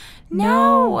time.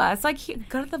 No. It's like,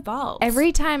 go to the vault.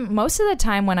 Every time, most of the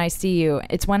time when I see you,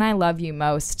 it's when I love you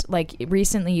most. Like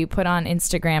recently you put on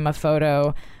Instagram a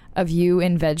photo of you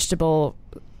in vegetable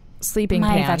sleeping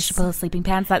my pants. vegetable sleeping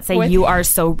pants that say you are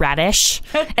so radish,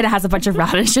 and it has a bunch of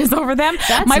radishes over them.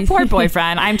 My poor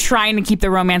boyfriend. I'm trying to keep the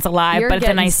romance alive, but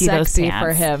then I see those pants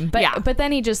for him. But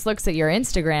then he just looks at your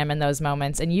Instagram in those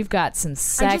moments, and you've got some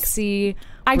sexy.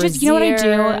 You know what I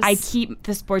do? I keep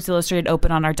the Sports Illustrated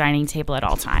open on our dining table at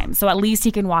all times, so at least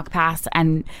he can walk past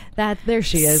and there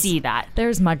she is. See that.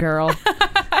 There's my girl.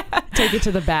 Take it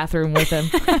to the bathroom with him.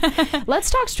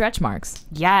 Let's talk stretch marks.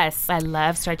 Yes, I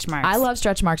love stretch marks. I love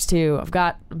stretch marks too. I've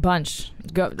got a bunch,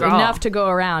 enough to go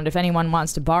around. If anyone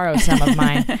wants to borrow some of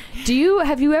mine,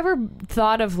 have you ever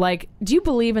thought of do you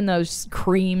believe in those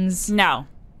creams? No.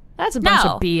 That's a bunch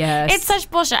of BS. It's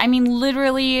such bullshit. I mean,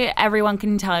 literally everyone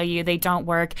can tell you they don't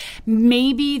work.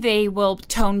 Maybe they will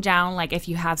tone down, like if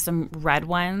you have some red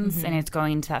ones and it's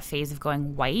going into that phase of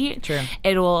going white. True.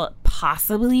 It will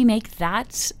possibly make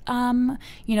that,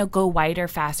 go whiter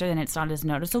faster, then it's not as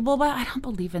noticeable. But I don't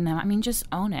believe in them. I mean, just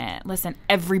own it. Listen,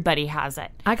 everybody has it.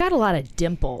 I got a lot of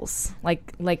dimples.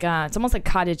 It's almost like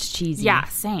cottage cheese. Yeah,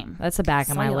 same. That's the back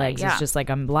of my legs. Yeah. It's just like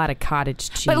a lot of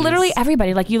cottage cheese. But literally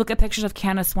everybody, like you look at pictures of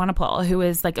Candace Swanepoel, who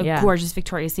is like a gorgeous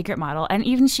Victoria's Secret model, and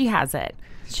even she has it.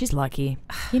 She's lucky.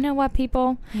 You know what,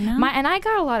 people? And I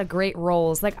got a lot of great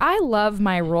rolls. Like, I love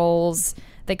my rolls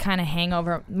that kind of hang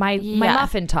over my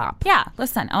muffin top. Yeah,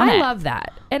 listen, own it. I love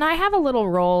that. And I have a little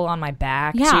roll on my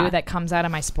back, too, that comes out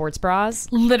of my sports bras.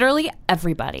 Literally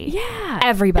everybody. Yeah.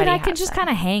 Everybody. And I can just kind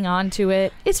of hang on to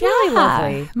it. It's really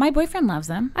lovely. My boyfriend loves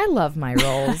them. I love my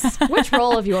rolls. Which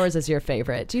roll of yours is your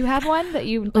favorite? Do you have one that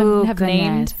you have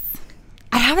named?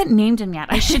 I haven't named him yet.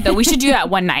 I should, though. We should do that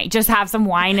one night. Just have some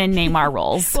wine and name our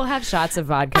rolls. We'll have shots of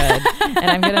vodka, and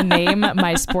I'm going to name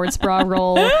my sports bra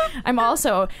roll. I'm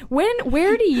also,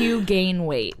 where do you gain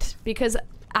weight? Because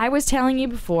I was telling you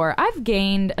before, I've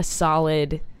gained a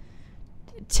solid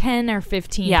 10 or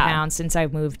 15 pounds since I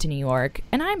moved to New York,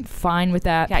 and I'm fine with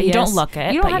that. Yeah, you don't look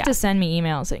it. You don't have to send me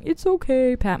emails saying, it's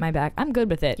okay, pat my back. I'm good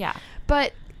with it. Yeah.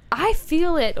 But I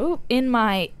feel it on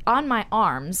my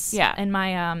arms, and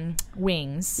my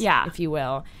wings, if you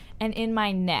will, and in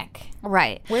my neck.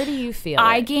 Right. Where do you feel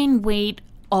I it? gain weight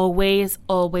always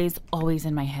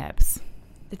in my hips.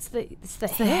 It's the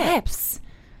hips.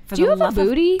 Do you have a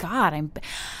booty? God,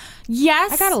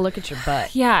 Yes. I gotta look at your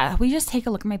butt. Yeah. Will you just take a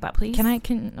look at my butt, please?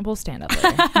 We'll stand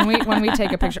up later when we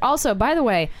take a picture. Also, by the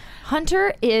way,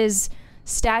 Hunter is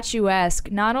statuesque,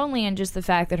 not only in just the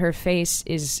fact that her face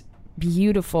is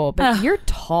beautiful, but you're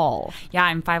tall. Yeah,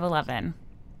 I'm 5'11".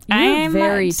 I'm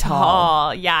very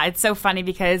tall. Yeah, it's so funny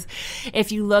because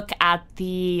if you look at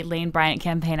the Lane Bryant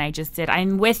campaign I just did,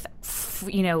 I'm with,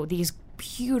 these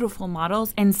beautiful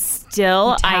models, and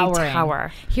still I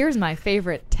tower. Here's my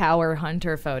favorite tower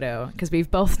Hunter photo, because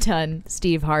we've both done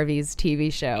Steve Harvey's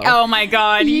TV show. Oh my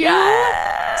God,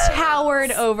 yes.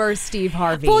 Towered over Steve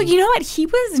Harvey. Well, you know what? He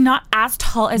was not as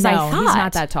tall as I thought. He's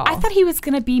not that tall. I thought he was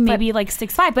going to be maybe like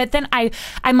 6'5", but then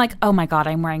I'm like, oh my God,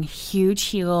 I'm wearing huge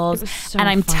heels and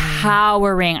I'm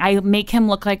towering. I make him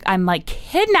look like I'm like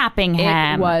kidnapping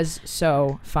him. It was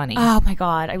so funny. Oh my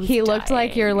God, He looked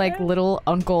like your like little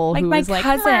uncle who was like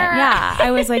cousin. Yeah,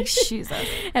 I was like, Jesus.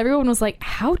 Everyone was like,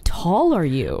 how tall are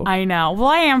you? I know. Well,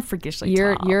 I am freakishly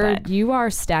tall. You are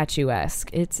statuesque.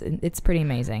 It's pretty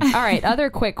amazing. All right, other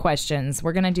quick questions.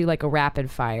 We're gonna do like a rapid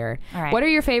fire. All right. What are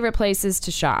your favorite places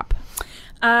to shop?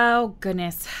 Oh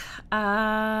goodness,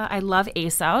 I love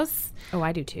ASOS. Oh,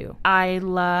 I do too. I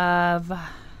love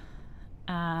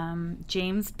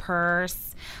James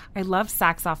Purse. I love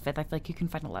Saks Off Fifth. I feel like you can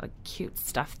find a lot of cute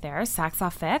stuff there. Saks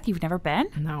Off Fifth. You've never been?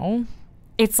 No.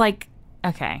 It's like,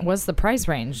 okay. What's the price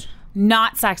range?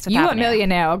 Not Saks Fifth You Avenue. a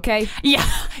millionaire, okay? Yeah.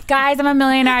 Guys, I'm a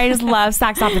millionaire. I just love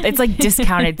Saks Off Fifth. It's like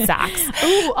discounted Saks.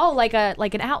 Oh, like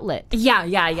an outlet.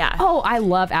 Yeah. Oh, I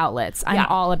love outlets. I'm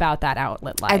all about that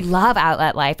outlet life. I love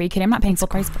outlet life. Are you kidding? I'm not paying full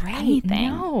price for anything.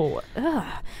 No.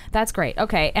 Ugh. That's great.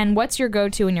 Okay. And what's your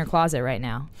go-to in your closet right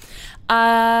now?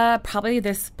 Probably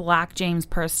this black James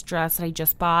Purse dress that I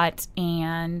just bought,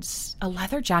 and a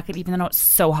leather jacket, even though it's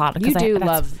so hot. You do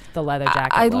love the leather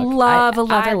jacket. I look. love a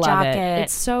leather jacket.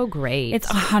 It's so great. It's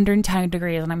 110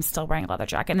 degrees, and I'm still wearing a leather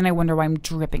jacket, and then I wonder why I'm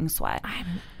dripping sweat.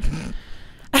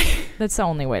 That's the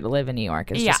only way to live in New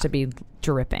York, is just to be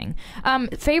dripping.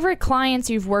 Favorite clients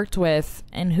you've worked with,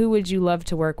 and who would you love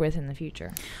to work with in the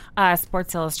future?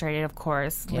 Sports Illustrated, of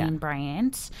course. Lane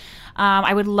Bryant.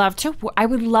 I would love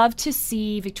to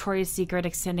see Victoria's Secret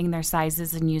extending their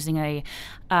sizes and using a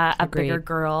bigger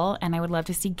girl, and I would love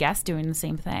to see Guess doing the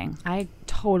same thing. I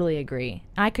totally agree.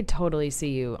 I could totally see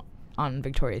you on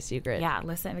Victoria's Secret. Yeah,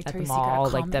 listen, Victoria's at the mall,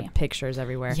 Secret, like the pictures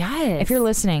everywhere. Yes. If you're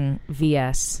listening,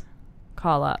 VS,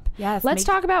 call up. Yes. Let's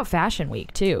talk about Fashion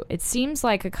Week too. It seems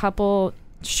like a couple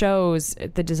shows,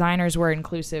 the designers were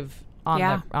inclusive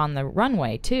on the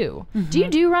runway too. Do you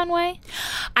do runway?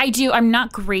 I do. I'm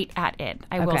not great at it.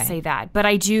 I will say that, but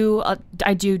I do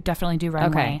definitely do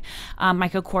runway. Okay.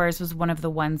 Michael Kors was one of the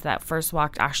ones that first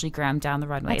walked Ashley Graham down the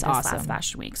runway That's last awesome.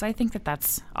 Fashion Week. So I think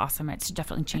that's awesome. It's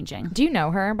definitely changing. Do you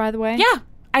know her, by the way? Yeah,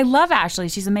 I love Ashley.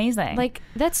 She's amazing. Like,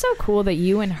 that's so cool that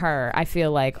you and her, I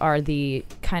feel like, are the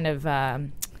kind of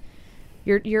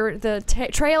you're the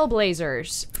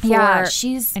trailblazers for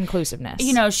she's inclusiveness.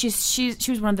 You know, she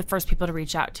was one of the first people to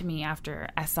reach out to me after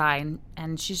SI,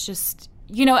 and she's just,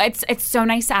 you know, it's so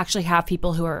nice to actually have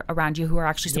people who are around you who are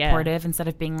actually supportive instead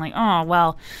of being like, oh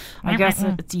well, I guess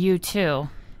it's you too.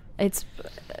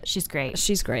 She's great.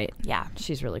 She's great. Yeah,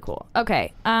 she's really cool.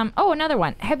 Okay. Another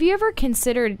one. Have you ever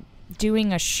considered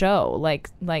doing a show like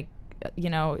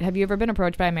you know? Have you ever been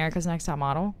approached by America's Next Top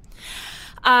Model?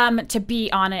 To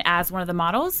be on it as one of the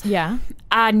models? Yeah.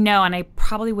 No, and I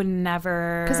probably would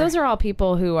never. Because those are all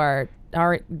people who are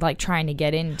like trying to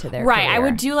get into their right. career. I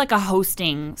would do like a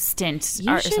hosting stint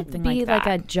or something like that. You should be like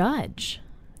a judge.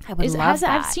 I would love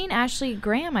that. I've seen Ashley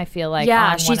Graham, I feel like.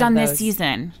 Yeah, on she's one on of this those.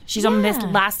 season. She's on this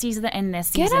last season and this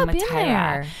season. Get up with in Taya.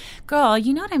 there. Girl,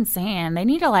 you know what I'm saying? They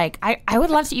need to like. I would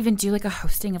love to even do like a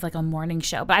hosting of like a morning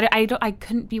show, but I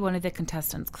couldn't be one of the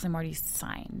contestants because I'm already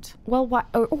signed. Well,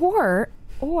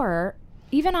 or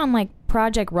even on like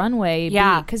Project Runway,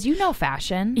 because you know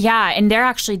fashion. Yeah, and they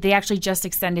actually just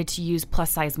extended to use plus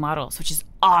size models, which is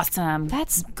awesome.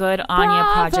 That's good on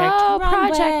you,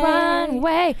 Project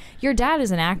Runway. Your dad is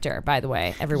an actor, by the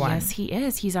way, everyone. Yes, he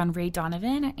is. He's on Ray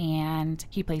Donovan, and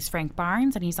he plays Frank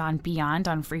Barnes, and he's on Beyond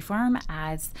on Freeform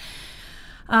as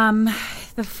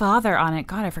the father on it.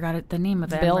 God, I forgot the name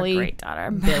of it. Billy. My great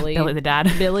daughter. Billy the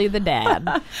dad. Billy the dad.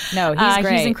 No, he's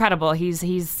great. He's incredible. He's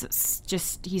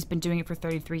been doing it for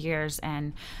 33 years,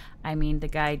 and I mean, the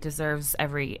guy deserves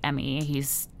every Emmy.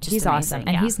 He's awesome,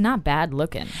 and he's not bad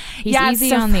looking. He's it's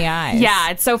easy on the eyes. Yeah,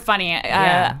 it's so funny.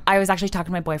 Yeah. I was actually talking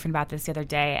to my boyfriend about this the other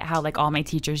day. How like all my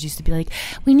teachers used to be like,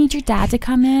 "We need your dad to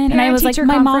come in," and I was like,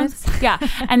 "My mom." Yeah,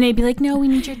 and they'd be like, "No, we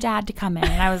need your dad to come in,"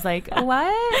 and I was like,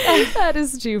 "What?" That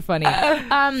is too funny.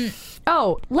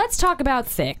 Let's talk about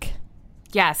thick.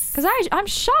 Yes, because I'm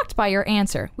shocked by your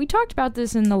answer. We talked about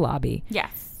this in the lobby.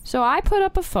 Yes. So I put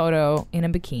up a photo in a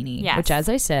bikini, which, as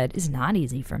I said, is not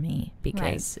easy for me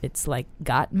because it's like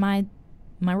got my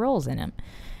rolls in it.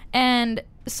 And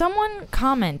someone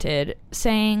commented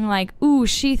saying like, "Ooh,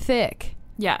 she thick."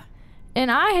 Yeah. And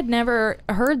I had never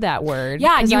heard that word.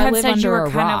 Yeah, and you I had live said you under were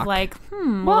a kind rock. of like,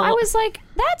 Well, I was like,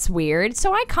 that's weird.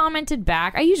 So I commented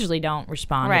back. I usually don't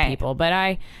respond to people, but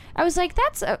I was like,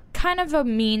 that's a kind of a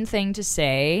mean thing to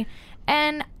say.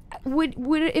 And would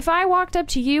if I walked up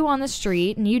to you on the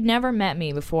street and you'd never met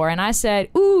me before and I said,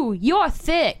 "Ooh, you're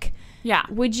thick." Yeah.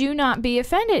 Would you not be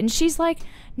offended? And she's like,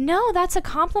 "No, that's a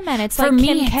compliment. It's for like me,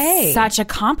 Kim K." It's such a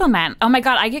compliment. Oh my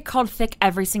God, I get called thick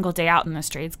every single day out in the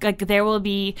streets. Like there will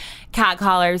be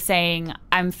catcallers saying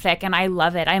I'm thick, and I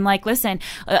love it. I'm like, listen,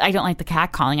 I don't like the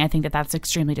catcalling. I think that's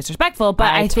extremely disrespectful.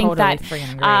 But I think totally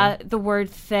that the word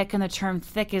thick and the term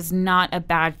thick is not a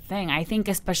bad thing. I think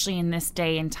especially in this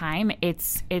day and time,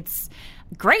 it's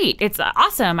great. It's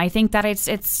awesome. I think that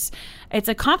it's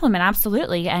a compliment,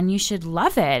 absolutely, and you should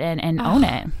love it and own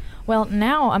it. Well,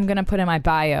 now I'm going to put in my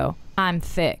bio, I'm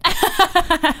thick.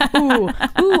 ooh,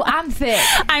 I'm thick.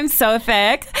 I'm so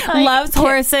thick. Loves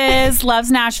horses, loves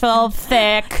Nashville,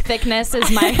 thick. Thickness is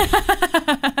my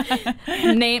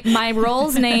name. My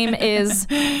role's name is,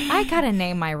 I got to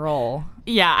name my role.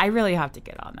 Yeah, I really have to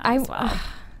get on that as well.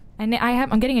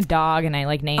 I'm getting a dog, and I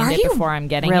like named it before I'm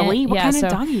getting really? it. What kind of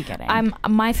dog are you getting?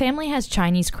 My family has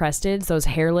Chinese cresteds, those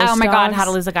hairless. Oh my God, dogs. How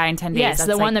to Lose a Guy in 10 Days. Yes,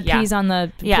 the one that pees on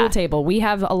the pool table. We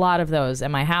have a lot of those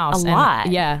at my house. A lot?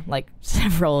 Yeah, like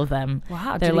several of them.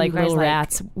 Wow, they're like little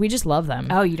rats. We just love them.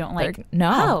 Oh, you don't like?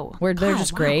 They're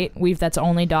just great. That's the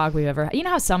only dog we've ever. You know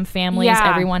how some families,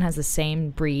 everyone has the same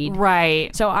breed,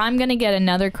 right? So I'm gonna get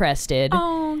another crested,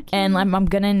 and I'm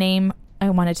gonna name. I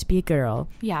want it to be a girl.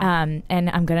 Yeah. And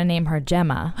I'm going to name her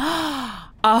Gemma.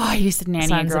 I used to nanny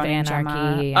Sons a girl of named Gemma.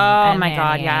 Anarchy. Oh my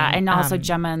God, yeah. And also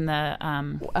Gemma and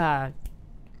the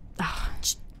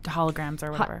holograms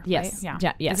or whatever. Yes. Right?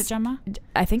 Yeah. Yes. Is it Gemma?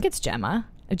 I think it's Gemma.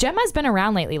 Gemma's been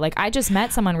around lately. Like, I just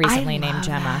met someone recently named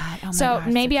Gemma. Oh so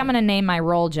God, maybe I'm going to name my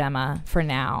role Gemma for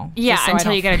now. Yeah, so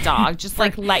until you get a dog. Just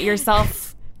like let yourself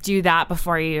do that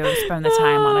before you spend the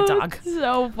time on a dog.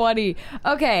 So funny.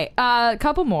 Okay, a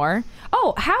couple more.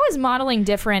 Oh, how is modeling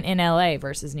different in LA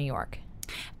versus New York?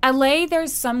 LA,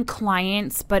 there's some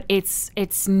clients, but it's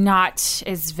not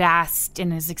as vast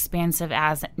and as expansive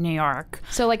as New York.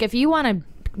 So, like, if you want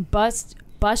to bust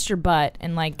bust your butt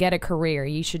and like get a career,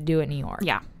 you should do it in New York.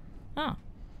 Yeah. Oh.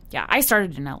 Yeah, I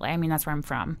started in LA. I mean, that's where I'm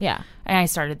from. Yeah. And I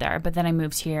started there, but then I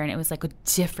moved here, and it was like a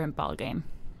different ballgame.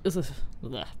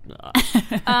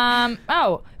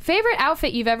 Favorite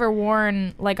outfit you've ever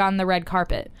worn, like on the red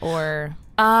carpet or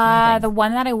the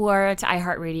one that I wore to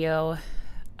iHeartRadio.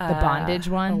 The bondage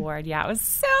one? Award. Yeah, it was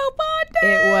so bondage.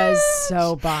 It was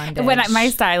so bondage. When my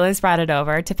stylist brought it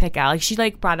over to pick out, like she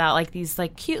like brought out like these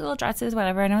like cute little dresses,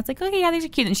 whatever, and I was like, okay, yeah, these are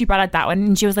cute. And she brought out that one,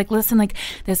 and she was like, listen, like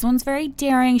this one's very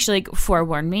daring. She like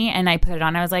forewarned me, and I put it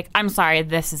on. I was like, I'm sorry,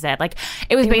 this is it. Like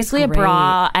it was basically a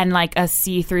bra and like a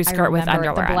see-through skirt with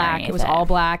underwear. The black. It was all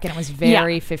black, and it was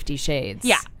very 50 Shades.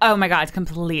 Yeah. Oh my god,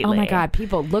 completely. Oh my god,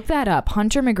 people, look that up.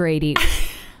 Hunter McGrady.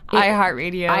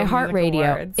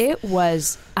 iHeartRadio. It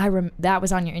was that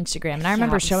was on your Instagram, and I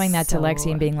remember showing that to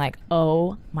Lexi and being like,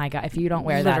 "Oh my god, if you don't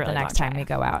wear that the next time we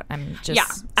go out, I'm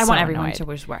just I want everyone to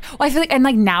wear." Well, I feel like, and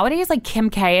like nowadays, like Kim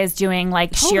K is doing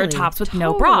like sheer tops with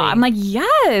no bra. I'm like,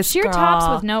 yes, sheer tops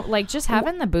with no, like just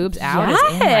having the boobs out. Yes,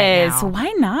 is in right now.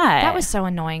 Why not? That was so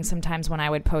annoying sometimes when I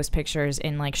would post pictures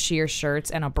in like sheer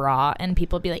shirts and a bra, and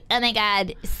people would be like, "Oh my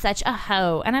god, such a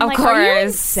hoe," and I'm like, "Are you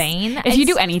insane?" If you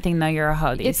do anything though, you're a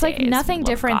hoe. It's like nothing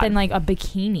different than like a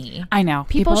bikini. I know.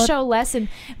 People show less. And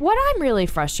what I'm really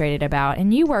frustrated about,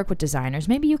 and you work with designers,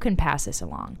 maybe you can pass this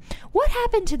along. What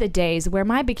happened to the days where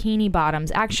my bikini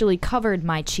bottoms actually covered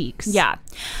my cheeks? Yeah.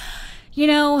 You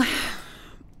know,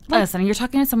 listen, you're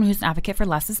talking to someone who's an advocate for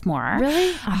less is more.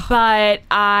 Really? But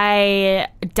I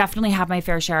definitely have my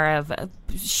fair share of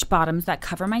bottoms that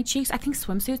cover my cheeks. I think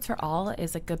swimsuits for all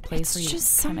is a good place for you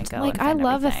to kind of go. Like I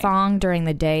love a thong during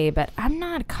the day, but I'm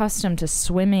not accustomed to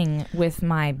swimming with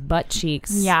my butt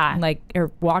cheeks. Yeah, like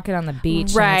or walking on the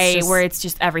beach, right? Where it's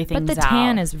just everything's But the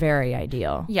tan is very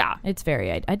ideal. Yeah, it's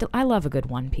very. I love a good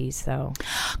one piece though.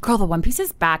 Girl, the one piece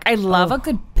is back. I love a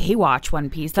good Baywatch one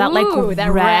piece. That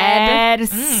that red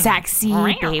sexy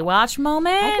Baywatch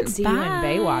moment. I could see you in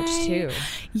Baywatch too.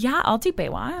 Yeah, I'll do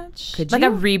Baywatch. Could you? Like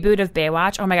a reboot of Baywatch.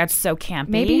 Oh my god, so campy.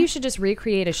 Maybe you should just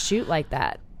recreate a shoot like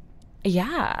that.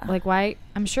 Yeah. Like why?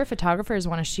 I'm sure photographers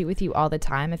want to shoot with you all the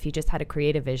time if you just had a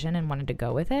creative vision and wanted to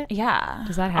go with it. Yeah.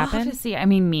 Does that happen? I'll have to see. I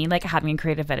mean, me like having a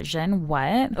creative vision.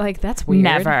 What? Like that's weird.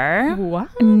 Never.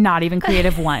 What? Not even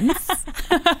creative once.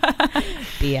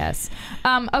 BS.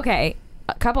 Okay.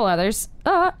 A couple others.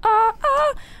 There's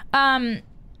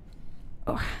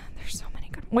so many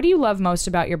good. What do you love most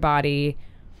about your body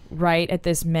right at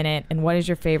this minute, and what is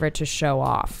your favorite to show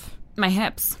off? My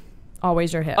hips.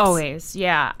 Always your hips. Always,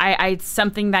 yeah. It's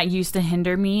something that used to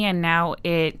hinder me, and now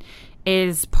it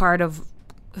is part of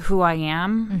who I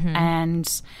am,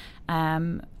 and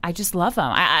I just love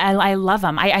them. I love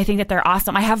them. I think that they're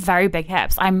awesome. I have very big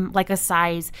hips. I'm like a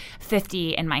size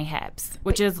 50 in my hips,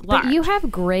 which is large. But you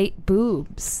have great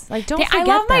boobs. Like, don't forget I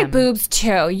love them. my boobs too.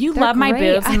 They're love my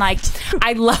great. boobs, and like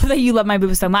I love that you love my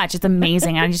boobs so much. It's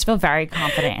amazing, and I just feel very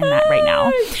confident in that right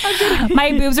now.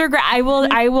 My boobs are great. I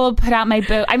will put out my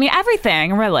boob. I mean,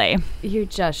 everything really. You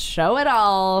just show it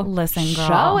all. Listen, girl.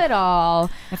 Show it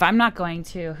all. If I'm not going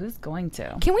to, who's going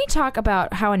to? Can we talk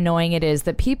about how annoying it is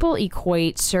that people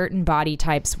equate certain body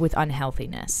types with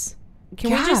unhealthiness?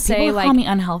 Can we just say, people like, call me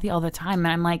unhealthy all the time,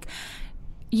 and I'm like,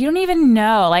 you don't even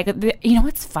know. Like, you know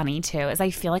what's funny too is I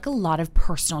feel like a lot of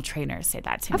personal trainers say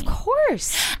that to me. Of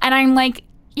course. And I'm like,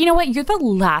 you know what? You're the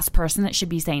last person that should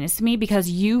be saying this to me, because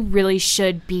you really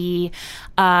should be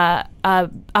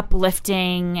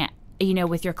uplifting, you know,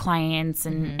 with your clients,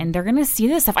 and they're going to see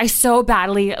this stuff. I so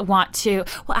badly want to.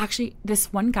 Well, actually,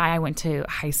 this one guy I went to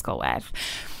high school with,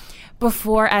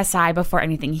 before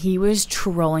anything, he was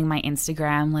trolling my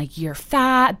Instagram like, you're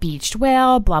fat, beached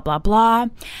whale, blah, blah, blah.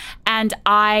 And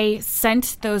I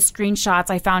sent those screenshots.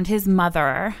 I found his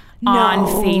mother on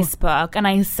Facebook, and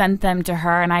I sent them to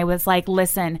her, and I was like,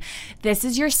 listen, this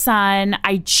is your son.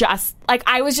 I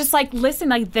was just like, listen,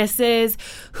 like, this is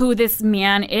who this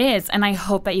man is, and I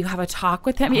hope that you have a talk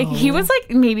with him. He was like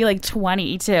maybe like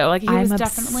 20 too. Like, he was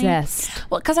definitely obsessed.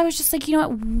 Well, because I was just like, you know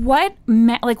what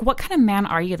kind of man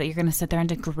are you that you're going to sit there and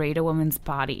degrade a woman's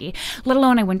body? Let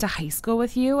alone I went to high school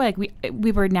with you. Like,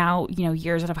 we were now, you know,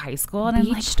 years out of high school, and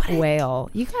Beached I'm like, whale.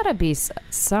 You gotta be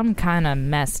some kind of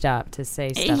messed up to say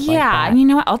stuff like that. Yeah, and you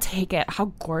know what? I'll take it.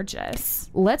 How gorgeous.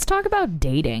 Let's talk about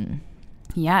dating.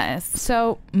 Yes.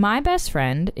 So my best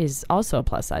friend is also a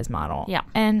plus size model. Yeah.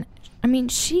 And I mean,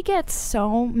 she gets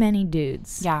so many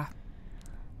dudes. Yeah.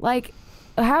 Like,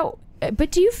 how? But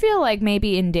do you feel like maybe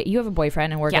you have a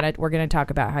boyfriend, and we're gonna talk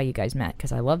about how you guys met,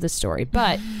 because I love this story.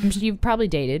 But you've probably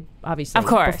dated, obviously, of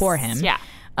course, before him. Yeah.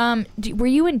 Were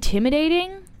you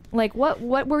intimidating Like,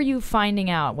 what were you finding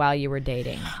out while you were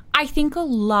dating? I think a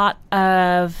lot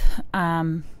of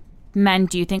men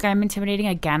do think I'm intimidating.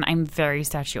 Again, I'm very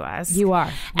statuesque. You are.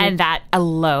 And that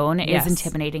alone Yes. is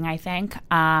intimidating, I think.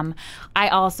 I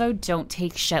also don't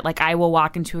take shit. Like, I will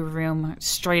walk into a room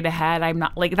straight ahead. I'm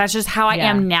not, like, that's just how I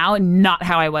am now, and not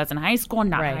how I was in high school,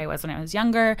 not how I was when I was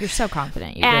younger. You're so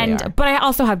confident. You really are. But I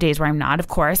also have days where I'm not, of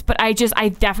course. But I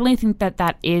definitely think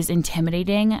that is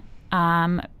intimidating.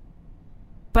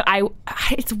 But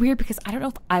it's weird because I don't know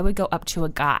if I would go up to a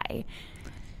guy.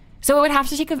 So it would have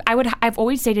to take I've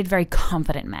always dated very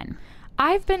confident men.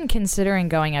 I've been considering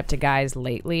going up to guys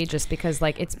lately just because,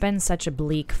 like, it's been such a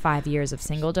bleak 5 years of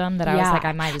singledom that I was like,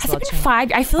 I might as well change.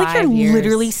 5? I feel like you're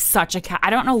literally such a cat. I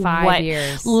don't know 5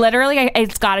 years. Literally,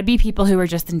 it's got to be people who are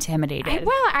just intimidated.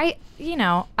 I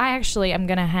actually am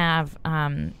going to have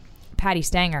Patty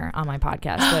Stanger on my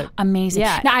podcast. But Amazing.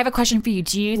 Yeah. Now, I have a question for you.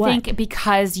 Do you think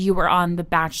because you were on The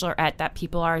Bachelorette that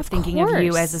people are thinking of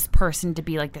you as this person to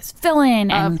be like this villain?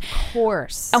 And, of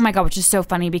course. Oh my God, which is so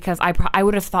funny because I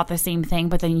would have thought the same thing,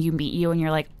 but then you meet you and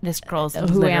you're like, this girl's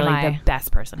literally the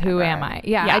best person Who ever. am I?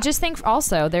 Yeah, I just think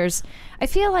also I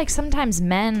feel like sometimes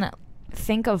men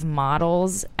think of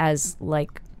models as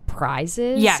like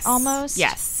prizes. Yes. Almost.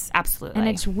 Yes, absolutely. And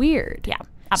it's weird. Yeah.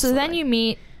 Absolutely. So then you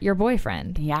meet your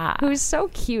boyfriend. Yeah. Who's so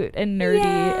cute and nerdy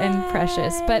and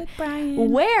precious. But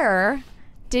where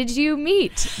did you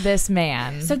meet this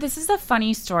man? So this is a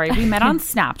funny story. We met on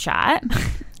Snapchat.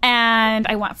 And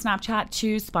I want Snapchat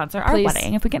to sponsor our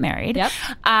wedding if we get married. Yep.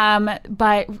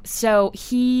 But so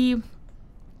he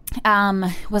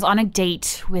was on a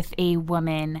date with a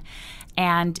woman,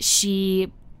 and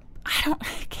she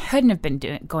couldn't have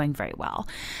been going very well.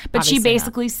 But Obviously she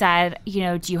basically said, do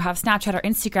you have Snapchat or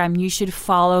Instagram? You should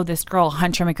follow this girl,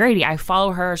 Hunter McGrady. I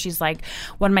follow her. She's like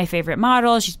one of my favorite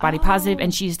models. She's body positive,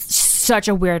 and she's such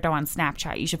a weirdo on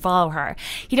Snapchat. You should follow her.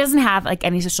 He doesn't have like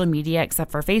any social media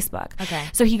except for Facebook. Okay.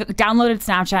 So he downloaded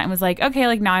Snapchat and was like, okay,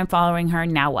 like now I'm following her.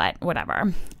 Now what?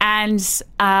 Whatever. And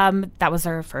that was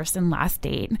our first and last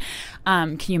date.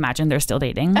 Can you imagine they're still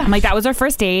dating? I'm like, that was our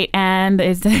first date, and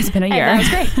it's been a year. That was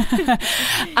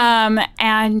great.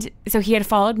 And so he had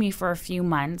followed me for a few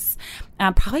months,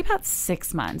 probably about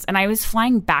 6 months, and I was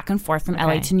flying back and forth from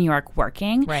LA to New York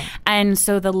working. Right. And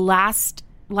so the last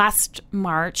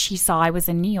March, he saw I was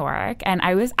in New York, and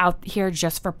I was out here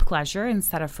just for pleasure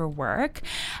instead of for work.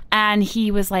 And he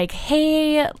was like,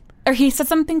 hey, or he said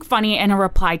something funny in a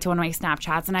reply to one of my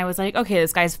Snapchats, and I was like, okay,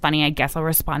 this guy's funny. I guess I'll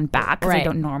respond back because I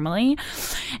don't normally.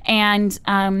 And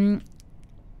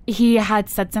he had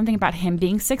said something about him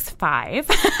being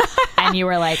 6'5". And you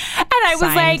were like, and I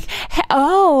was like,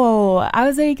 oh, I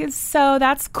was like, so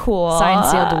that's cool. Signed,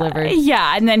 sealed, delivered.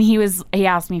 Yeah. And then he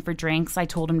asked me for drinks. I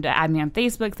told him to add me on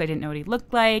Facebook because I didn't know what he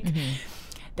looked like. Mm-hmm.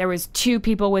 There was 2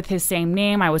 people with his same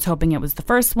name. I was hoping it was the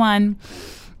first one.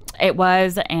 It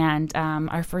was. And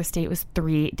our first date was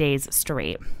 3 days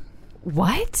straight.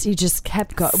 What? You just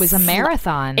kept going. It was a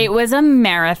marathon. It was a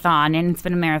marathon, and it's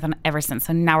been a marathon ever since.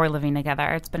 So now we're living together.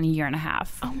 It's been a year and a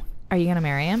half. Oh, are you going to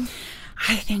marry him?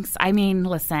 I think so. I mean,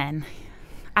 listen,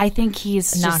 I think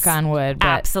he's knock on wood, but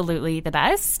absolutely the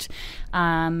best.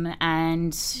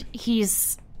 And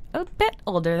he's a bit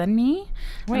older than me.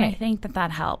 And I think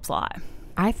that helps a lot.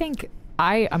 I think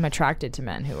I am attracted to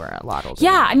men who are a lot older.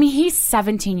 Yeah, I mean, he's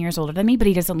 17 years older than me, but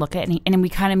he doesn't look it, and we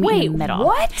kind of meet in the middle.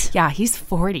 What? Yeah, he's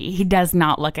 40. He does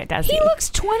not look it, does he? He looks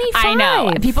 25. I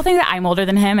know. People think that I'm older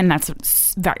than him, and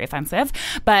that's very offensive.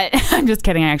 But I'm just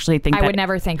kidding. I actually think I would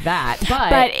never think that.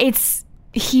 But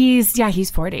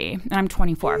he's 40, and I'm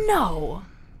 24. No.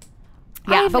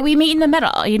 Yeah, but we meet in the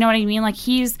middle. You know what I mean? Like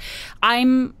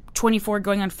I'm 24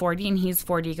 going on 40, and he's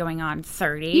 40 going on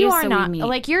 30. You are not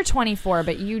like you're 24,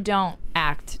 but you don't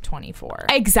act 24.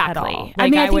 Exactly. At all. Like, I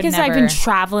mean, I think because I've been never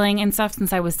traveling and stuff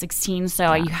since I was 16,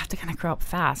 so you have to kind of grow up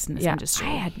fast in this industry.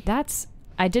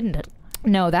 I didn't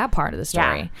know that part of the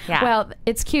story. Yeah. Well,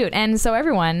 it's cute, and so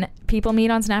people meet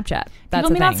on Snapchat. That's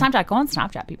people meet on Snapchat. Go on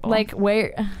Snapchat, people. Like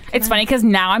where? It's funny because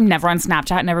now I'm never on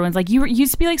Snapchat, and everyone's like, "You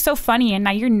used to be like so funny, and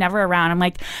now you're never around." I'm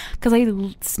like, because I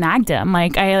snagged him.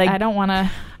 Like I don't want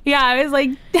to. Yeah, I was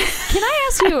like, can I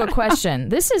ask you a question?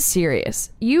 This is serious.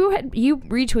 You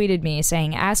retweeted me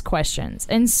saying ask questions,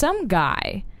 and some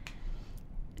guy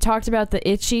talked about the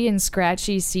itchy and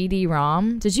scratchy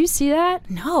CD-ROM. Did you see that?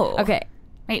 No. Okay.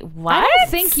 Wait, what?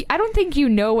 I don't think you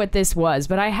know what this was,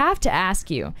 but I have to ask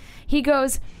you. He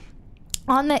goes,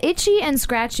 on the itchy and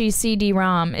scratchy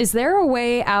CD-ROM, is there a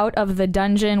way out of the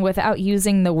dungeon without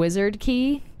using the wizard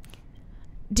key?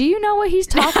 Do you know what he's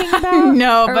talking about?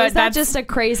 No, or but is that just a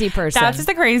crazy person? That's just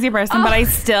a crazy person, but I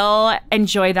still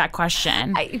enjoy that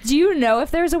question. Do you know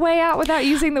if there's a way out without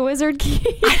using the wizard key?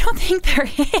 I don't think there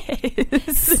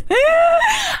is.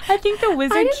 I think the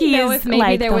wizard key know is if maybe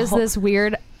like there was this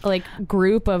weird like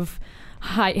group of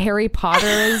Harry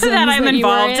Potters that I'm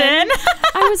involved in.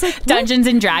 I was like, Dungeons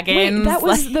and Dragons. Wait, that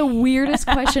was the weirdest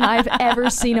question I've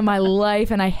ever seen in my life,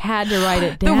 and I had to write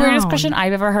it down. The weirdest question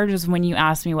I've ever heard was when you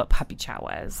asked me what puppy chow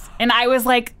was, and I was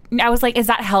like, is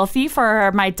that healthy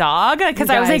for my dog? Because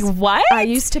I was like, what? I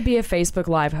used to be a Facebook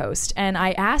Live host, and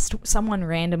I asked someone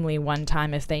randomly one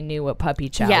time if they knew what puppy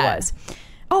chow was.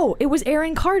 Oh, it was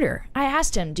Aaron Carter. I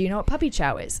asked him, do you know what puppy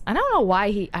chow is? I don't know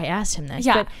why I asked him this,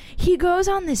 but he goes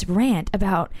on this rant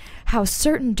about how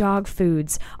certain dog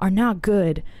foods are not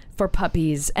good for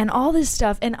puppies and all this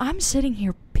stuff. And I'm sitting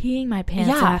here peeing my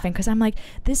pants laughing because I'm like,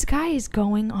 this guy is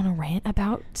going on a rant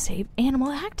about, say,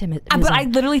 animal activism. But I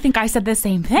literally think I said the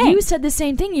same thing. You said the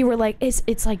same thing. You were like,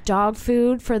 it's like dog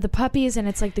food for the puppies and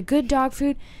it's like the good dog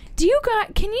food.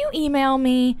 Can you email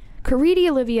me?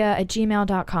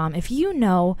 CaridiOlivia@gmail.com if you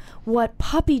know what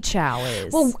puppy chow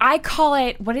is. Well, I call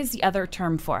it, what is the other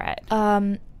term for it?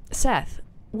 Seth,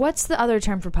 what's the other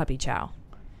term for puppy chow?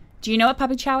 Do you know what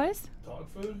puppy chow is? Dog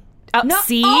food? No,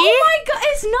 see? Oh my god,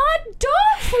 it's not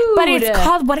dog food. But it's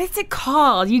called, what is it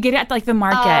called? You get it at like the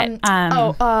market.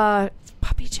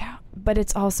 Puppy chow. But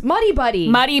it's also Muddy Buddy.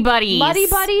 Muddy Buddies. Muddy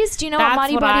Buddies? Do you know what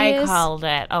Muddy Buddy is? That's what I called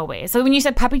it. Oh, wait. So when you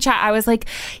said puppy chow, I was like,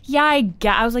 yeah, I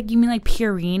get. I was like, you mean like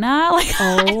Purina? Like,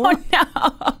 I don't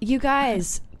know. You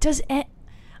guys,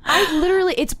 I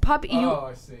literally, it's puppy.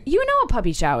 I see. You know what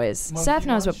puppy chow is. Monkey Seth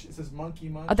knows munch? what. It says monkey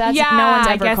munch. Oh, that's, Yeah, no one's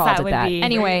I ever guess called that it would that. be.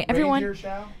 Anyway, everyone. Reindeer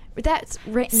chow?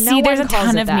 No there's one a calls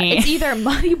ton it of that. me. It's either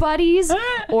Muddy Buddies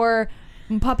or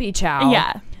puppy chow.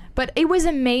 Yeah. But it was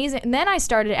amazing. And then I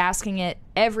started asking it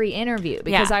every interview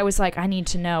because I was like, I need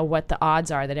to know what the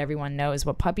odds are that everyone knows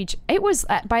what puppy chow. It was,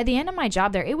 by the end of my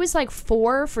job there, it was like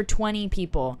 4 for 20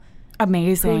 people.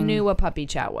 Amazing. Who knew what puppy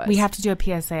chow was. We have to do a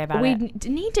PSA about it. We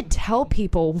need to tell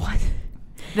people what.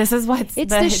 This is what's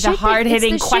It's the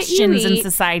hard-hitting questions in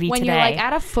society when today. When you're like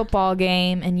at a football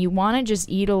game and you want to just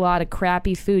eat a lot of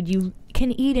crappy food, you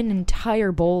can eat an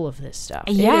entire bowl of this stuff.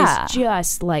 Yeah. It is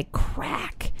just like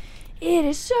crack. It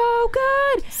is so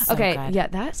good. So okay, good.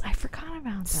 yeah, I forgot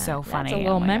about that. So funny. That's a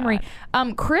little Oh my memory.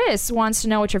 Chris wants to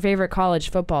know what your favorite college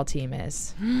football team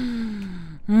is.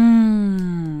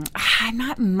 I'm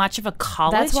not much of a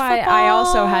college That's why football I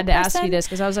also had to ask person. you this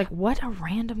because I was like, what a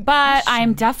random But question.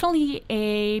 I'm definitely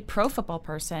a pro football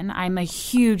person. I'm a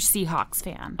huge Seahawks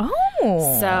fan.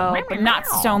 Oh. So, but not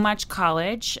so much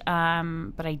college.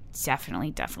 But I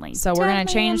definitely. So we're going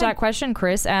to change that question.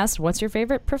 Chris asked, what's your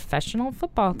favorite professional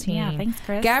football team? Yeah, thanks,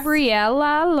 Chris.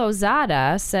 Gabriela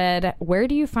Lozada said, where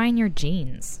do you find your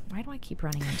jeans? Why do I keep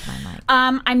running into my mic?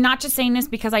 I'm not just saying this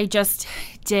because I just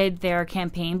did their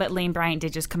campaign, but Lane Bryant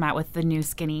did just come out with the new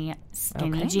skinny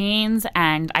jeans,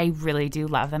 and I really do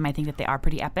love them. I think that they are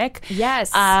pretty epic.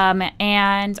 Yes.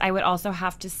 And I would also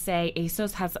have to say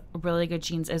ASOS has really good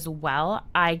jeans as well.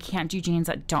 I can't do jeans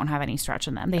that don't have any stretch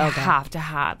in them. They have to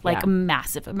have like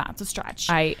massive amounts of stretch.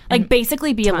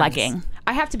 Basically be a legging.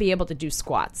 I have to be able to do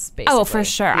squats, basically. Oh, for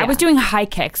sure. Yeah. I was doing high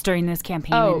kicks during this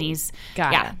campaign. Oh, and these.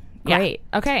 got Yeah. it. Great.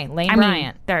 Okay, Lane I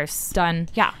Bryant. mean, there's Done.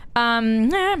 Yeah.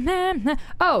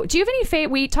 Oh, do you have any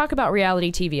we talk about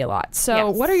reality TV a lot. So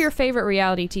Yes. what are your favorite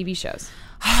reality TV shows?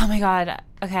 Oh my God.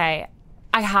 Okay.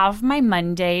 I have my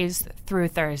Mondays through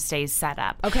Thursdays set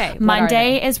up. Okay, what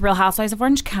Monday are they? is Real Housewives of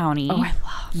Orange County. Oh, I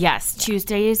love Yes.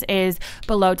 Tuesdays is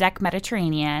Below Deck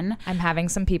Mediterranean. I'm having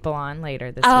some people on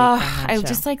later this week. On that I show.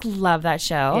 just like love that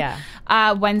show.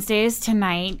 Yeah. Wednesdays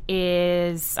tonight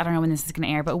is, I don't know when this is going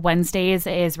to air, but Wednesdays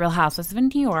is Real Housewives of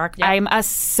New York. Yep. I'm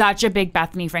such a big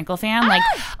Bethany Frankel fan. Like,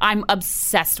 I'm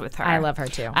obsessed with her. I love her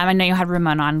too. I know you had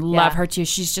Ramon on. Love Yeah. her too.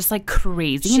 She's just like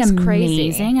crazy She's and crazy.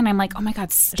 amazing. And I'm like, oh my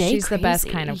God, stay She's crazy. the best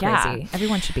kind of crazy. Yeah.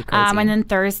 Everyone should be crazy. And then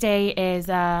Thursday is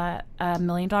a $1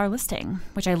 Million Listing,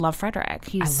 which I love Frederick.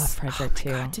 I love Frederick too.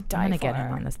 God, to die I'm gonna for. get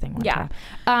him on this thing one Yeah.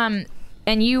 time.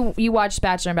 And you watched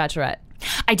Bachelor and Bachelorette?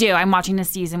 I do. I'm watching this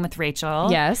season with Rachel.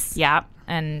 Yes. Yeah.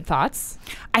 And thoughts?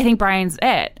 I think Brian's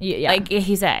it. Yeah. Like,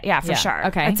 he's it. Yeah, for Yeah. sure.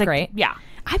 Okay, It's like, great. Yeah.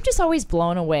 I'm just always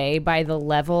blown away by the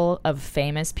level of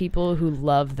famous people who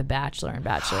love The Bachelor and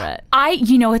Bachelorette.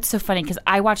 It's so funny because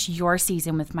I watched your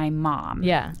season with my mom.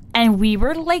 Yeah. And we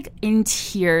were like in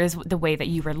tears the way that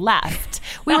you were left.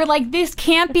 We were like, this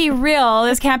can't be real.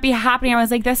 This can't be happening. I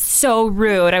was like, that's so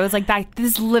rude. I was like,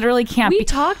 this literally can't We be.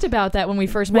 talked about that when we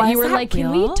first met. Was You were that like,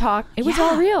 can real? we talk? It was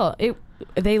all real.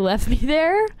 they left me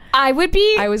there. I would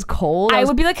be. I was cold. I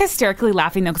would be like hysterically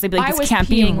laughing though because I'd be like, this can't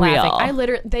be real. Laughing. I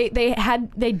literally,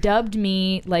 they dubbed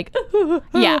me like,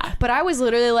 yeah. But I was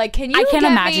literally like, can you? I can't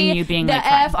get imagine me you being the like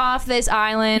F off this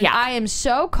island. Yeah. I am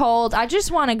so cold. I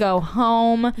just want to go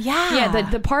home. Yeah.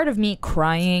 The part of me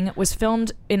crying was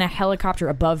filmed in a helicopter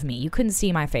above me. You couldn't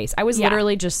see my face. I was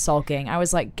literally just sulking. I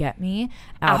was like, get me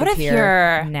out of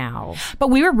here now. But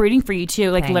we were rooting for you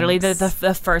too. Like literally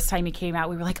the first time you came out,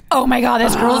 we were like, oh my God,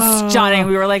 this girl's stunning.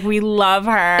 We were like, we love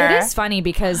her. It is funny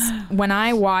because when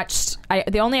I watched,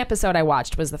 the only episode I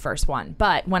watched was the first one.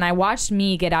 But when I watched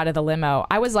me get out of the limo,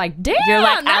 I was like, damn, you're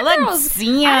like, that girl's.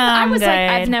 I was like,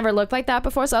 I've never looked like that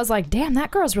before. So I was like, damn,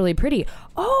 that girl's really pretty.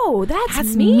 Oh,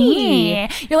 that's me.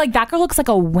 You're like, that girl looks like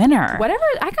a winner. Whatever.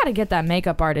 I got to get that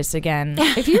makeup artist again.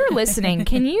 If you're listening,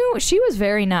 can you? She was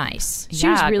very nice. She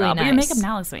was really nice. But your makeup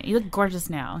now looks. You look gorgeous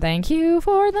now. Thank you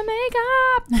for the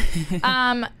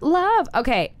makeup. Love.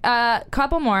 Okay,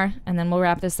 couple more, and then we'll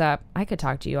wrap this up. I could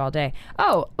talk to you all day.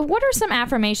 Oh, what are some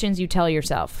affirmations you tell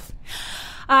yourself?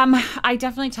 I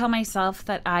definitely tell myself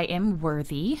that I am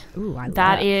worthy. Ooh,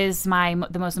 that is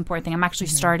the most important thing. I'm actually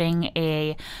starting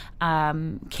a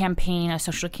campaign, a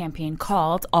social campaign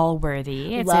called All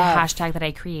Worthy. It's a hashtag that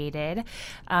I created,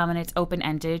 and it's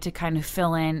open-ended to kind of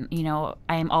fill in,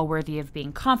 I am all worthy of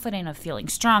being confident, of feeling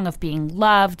strong, of being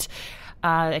loved.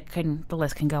 The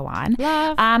list can go on.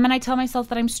 Love. And I tell myself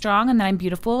that I'm strong and that I'm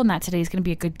beautiful and that today's going to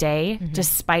be a good day,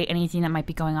 despite anything that might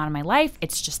be going on in my life.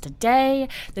 It's just a day.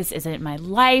 This isn't my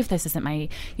life. This isn't my,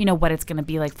 what it's going to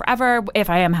be like forever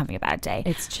if I am having a bad day.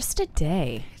 It's just a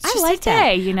day. It's just a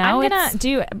day, I'm going to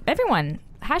do, everyone,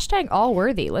 hashtag all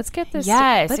worthy. Let's get this.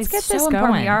 Yes, let's get so this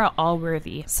important. going. We are all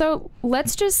worthy. So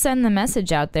let's just send the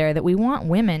message out there that we want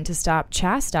women to stop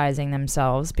chastising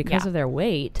themselves because of their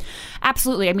weight.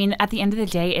 Absolutely. I mean, at the end of the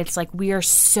day, it's like we are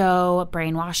so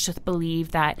brainwashed to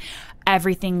believe that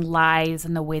everything lies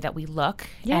in the way that we look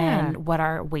and what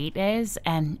our weight is,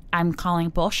 and I'm calling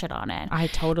bullshit on it. I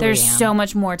totally There's am. so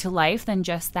much more to life than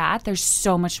just that. There's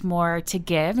so much more to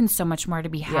give and so much more to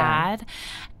be had.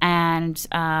 And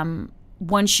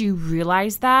once you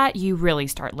realize that, you really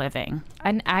start living.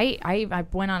 And I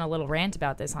went on a little rant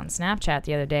about this on Snapchat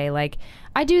the other day. Like,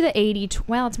 I do the 80,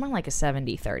 well, it's more like a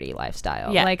 70-30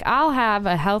 lifestyle. Yeah. Like, I'll have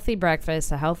a healthy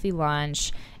breakfast, a healthy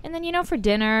lunch, and then, for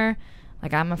dinner,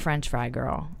 like, I'm a French fry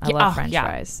girl. I love French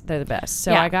fries. They're the best.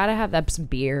 So I got to have some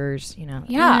beers,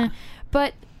 Yeah.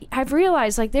 But I've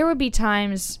realized, like, there would be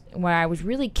times where I was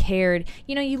really cared.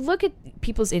 You look at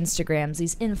people's Instagrams,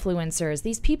 these influencers,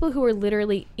 these people who are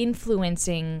literally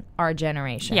influencing our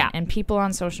generation and people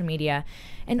on social media,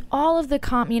 and all of the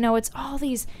it's all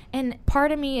these, and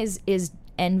part of me is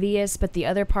envious, but the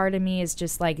other part of me is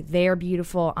just like, they're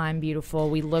beautiful, I'm beautiful,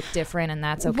 we look different, and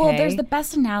that's okay. Well, there's the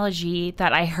best analogy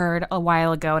that I heard a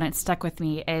while ago, and it stuck with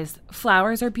me, is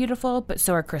flowers are beautiful, but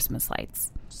so are Christmas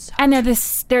lights. And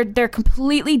they're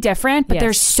completely different, but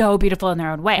they're so beautiful in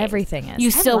their own way. Everything is.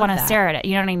 You still want to stare at it.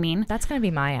 You know what I mean? That's going to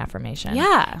be my affirmation.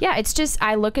 Yeah. Yeah, it's just,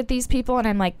 I look at these people and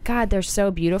I'm like, God, they're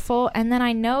so beautiful. And then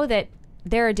I know that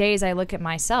there are days I look at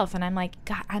myself and I'm like,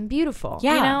 God, I'm beautiful.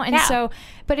 Yeah. And so,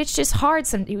 but it's just hard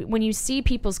when you see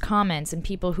people's comments and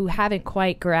people who haven't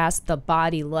quite grasped the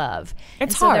body love.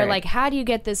 It's so hard. They're like, how do you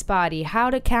get this body?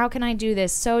 How can I do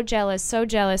this? So jealous, so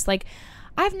jealous. Like,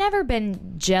 I've never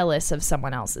been jealous of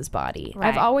someone else's body. Right.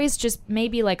 I've always just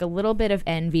maybe like a little bit of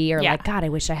envy or like, God, I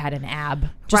wish I had an ab.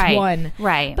 Just one.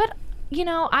 Right. But,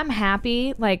 I'm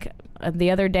happy. Like,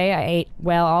 the other day I ate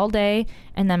well all day,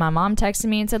 and then my mom texted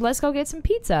me and said, let's go get some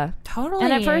pizza. Totally.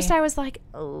 And at first I was like,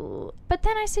 oh. But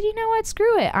then I said, you know what?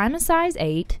 Screw it. I'm a size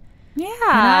 8.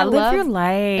 Yeah. Live your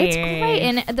life. It's great.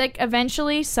 And like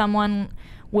eventually someone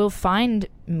will find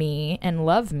me and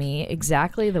love me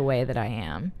exactly the way that I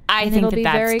am. I and think it'll be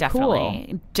that's very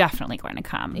definitely going to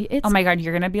come. It's, oh my God,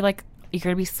 you're going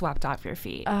to be swept off your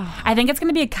feet. I think it's going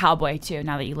to be a cowboy too,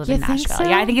 now that you live in Nashville. Think so?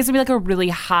 Yeah, I think it's going to be like a really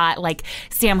hot, like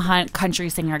Sam Hunt country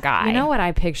singer guy. You know what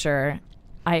I picture?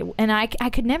 I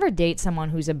could never date someone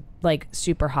who's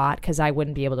super hot, because I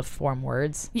wouldn't be able to form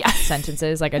words,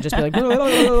 sentences. Like, I'd just be like,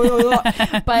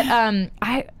 but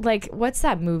I like, what's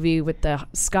that movie with the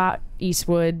Scott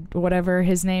Eastwood, whatever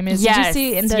his name is? Yes, did you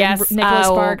see in the Nicholas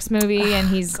Sparks movie? And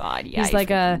he's he's like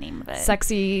a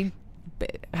sexy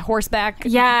horseback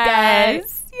guy.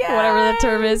 Whatever the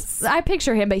term is. I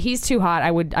picture him, but he's too hot.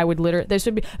 I would literally, there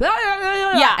should be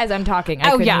as I'm talking.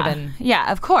 I couldn't even.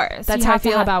 Yeah, of course. That's how I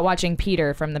feel about watching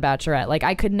Peter from The Bachelorette. Like,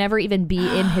 I could never even be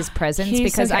in his presence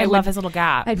because I love his little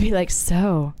gap. I'd be like,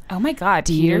 so. Oh my God,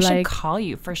 Peter should call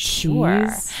you for sure.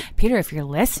 Peter, if you're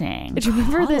listening, do you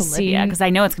remember this scene? Because I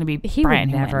know it's going to be Brian.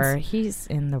 He would never. He's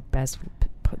in the best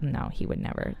no, he would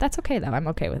never. That's okay though. I'm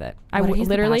okay with it. He's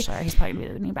literally. He's probably gonna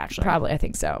be the new Bachelor. Probably, I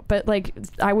think so. But like,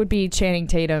 I would be Channing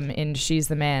Tatum in She's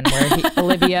the Man, where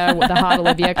the hot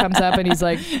Olivia comes up and he's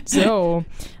like, "So,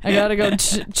 I gotta go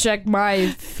check my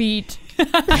feet."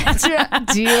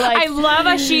 Do you like? I love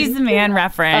a She's the Man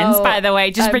reference. By the way,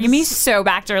 just bringing me so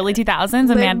back to early 2000s.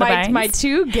 Amanda Bynes. My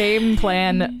two game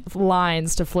plan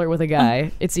lines to flirt with a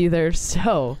guy. It's either,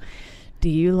 so, do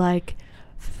you like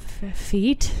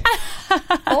feet,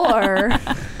 or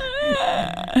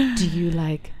do you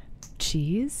like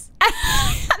cheese?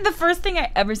 The first thing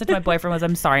I ever said to my boyfriend was,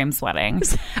 "I'm sorry, I'm sweating."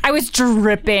 I was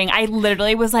dripping. I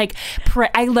literally was like,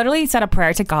 I literally said a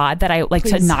prayer to God that I like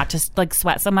to not just like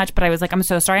sweat so much, but I was like, "I'm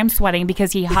so sorry, I'm sweating,"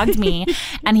 because he hugged me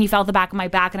and he felt the back of my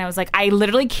back, and I was like, I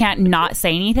literally can't not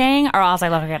say anything, or else I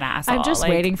look like an asshole. I'm just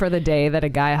waiting for the day that a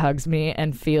guy hugs me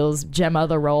and feels Gemma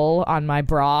the roll on my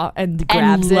bra and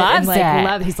grabs it and like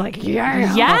love. He's like,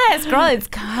 "Yeah, yes, girl, it's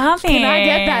coming. Can I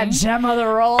get that Gemma the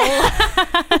roll?"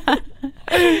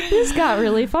 This got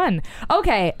really fun.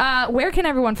 Okay, where can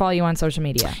everyone follow you on social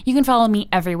media? You can follow me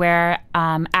everywhere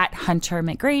at Hunter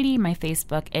McGrady. My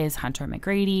Facebook is Hunter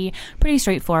McGrady. Pretty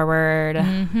straightforward.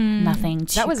 Nothing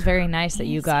too That was very nice that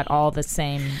you got all the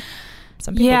same.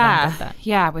 Some people don't get that.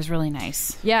 Yeah, it was really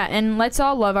nice. Yeah, and let's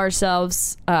all love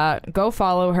ourselves. Go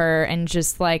follow her, and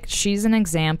just like, she's an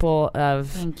example of.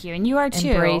 Thank you, and you are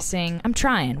too. Embracing. I'm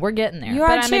trying. We're getting there. You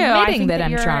are but too. I'm admitting that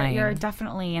I'm trying. You're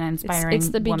definitely an inspiring. It's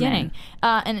the beginning.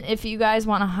 And if you guys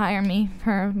want to hire me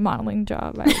for a modeling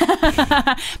job,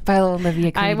 Follow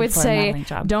Olivia. I would say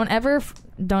don't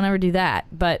ever do that.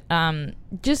 But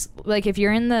just like, if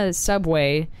you're in the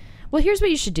subway. Well, here's what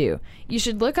you should do. You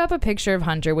should look up a picture of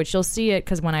Hunter, which you'll see it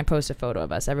because when I post a photo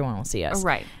of us, everyone will see us.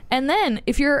 Right. And then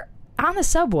if you're on the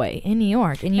subway in New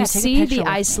York and you see the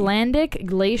Icelandic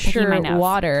glacier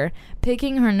water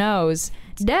picking her nose,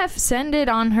 send it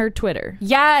on her Twitter.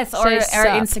 Yes, or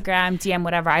Instagram, DM,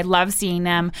 whatever. I love seeing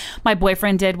them. My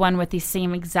boyfriend did one with the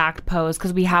same exact pose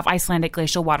because we have Icelandic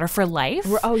glacial water for life.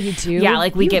 Oh, you do? Yeah,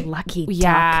 like we get lucky.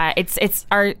 Yeah, it's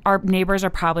our neighbors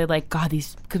are probably like, God,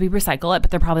 these could we recycle it?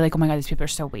 But they're probably like, oh my God, these people are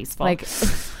so wasteful. Like,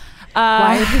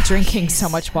 why are you drinking so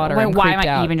much water? Why am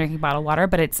I even drinking bottled water?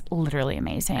 But it's literally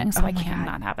amazing, so I can't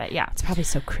not have it. Yeah, it's probably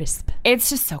so crisp.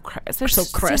 It's just so crisp. It's so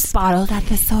crisp. Just bottled at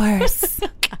the source.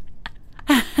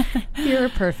 You're a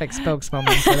perfect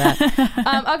spokeswoman for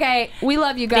that. Okay, we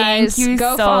love you guys. Thank you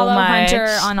Go so follow much.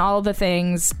 Hunter on all the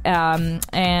things,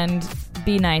 and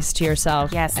be nice to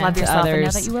yourself. Yes, and love to yourself others. and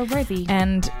know that you are worthy.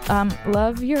 And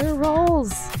love your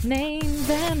roles. Name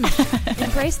them.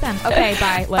 Embrace them. Okay,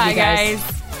 bye. Love you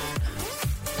guys.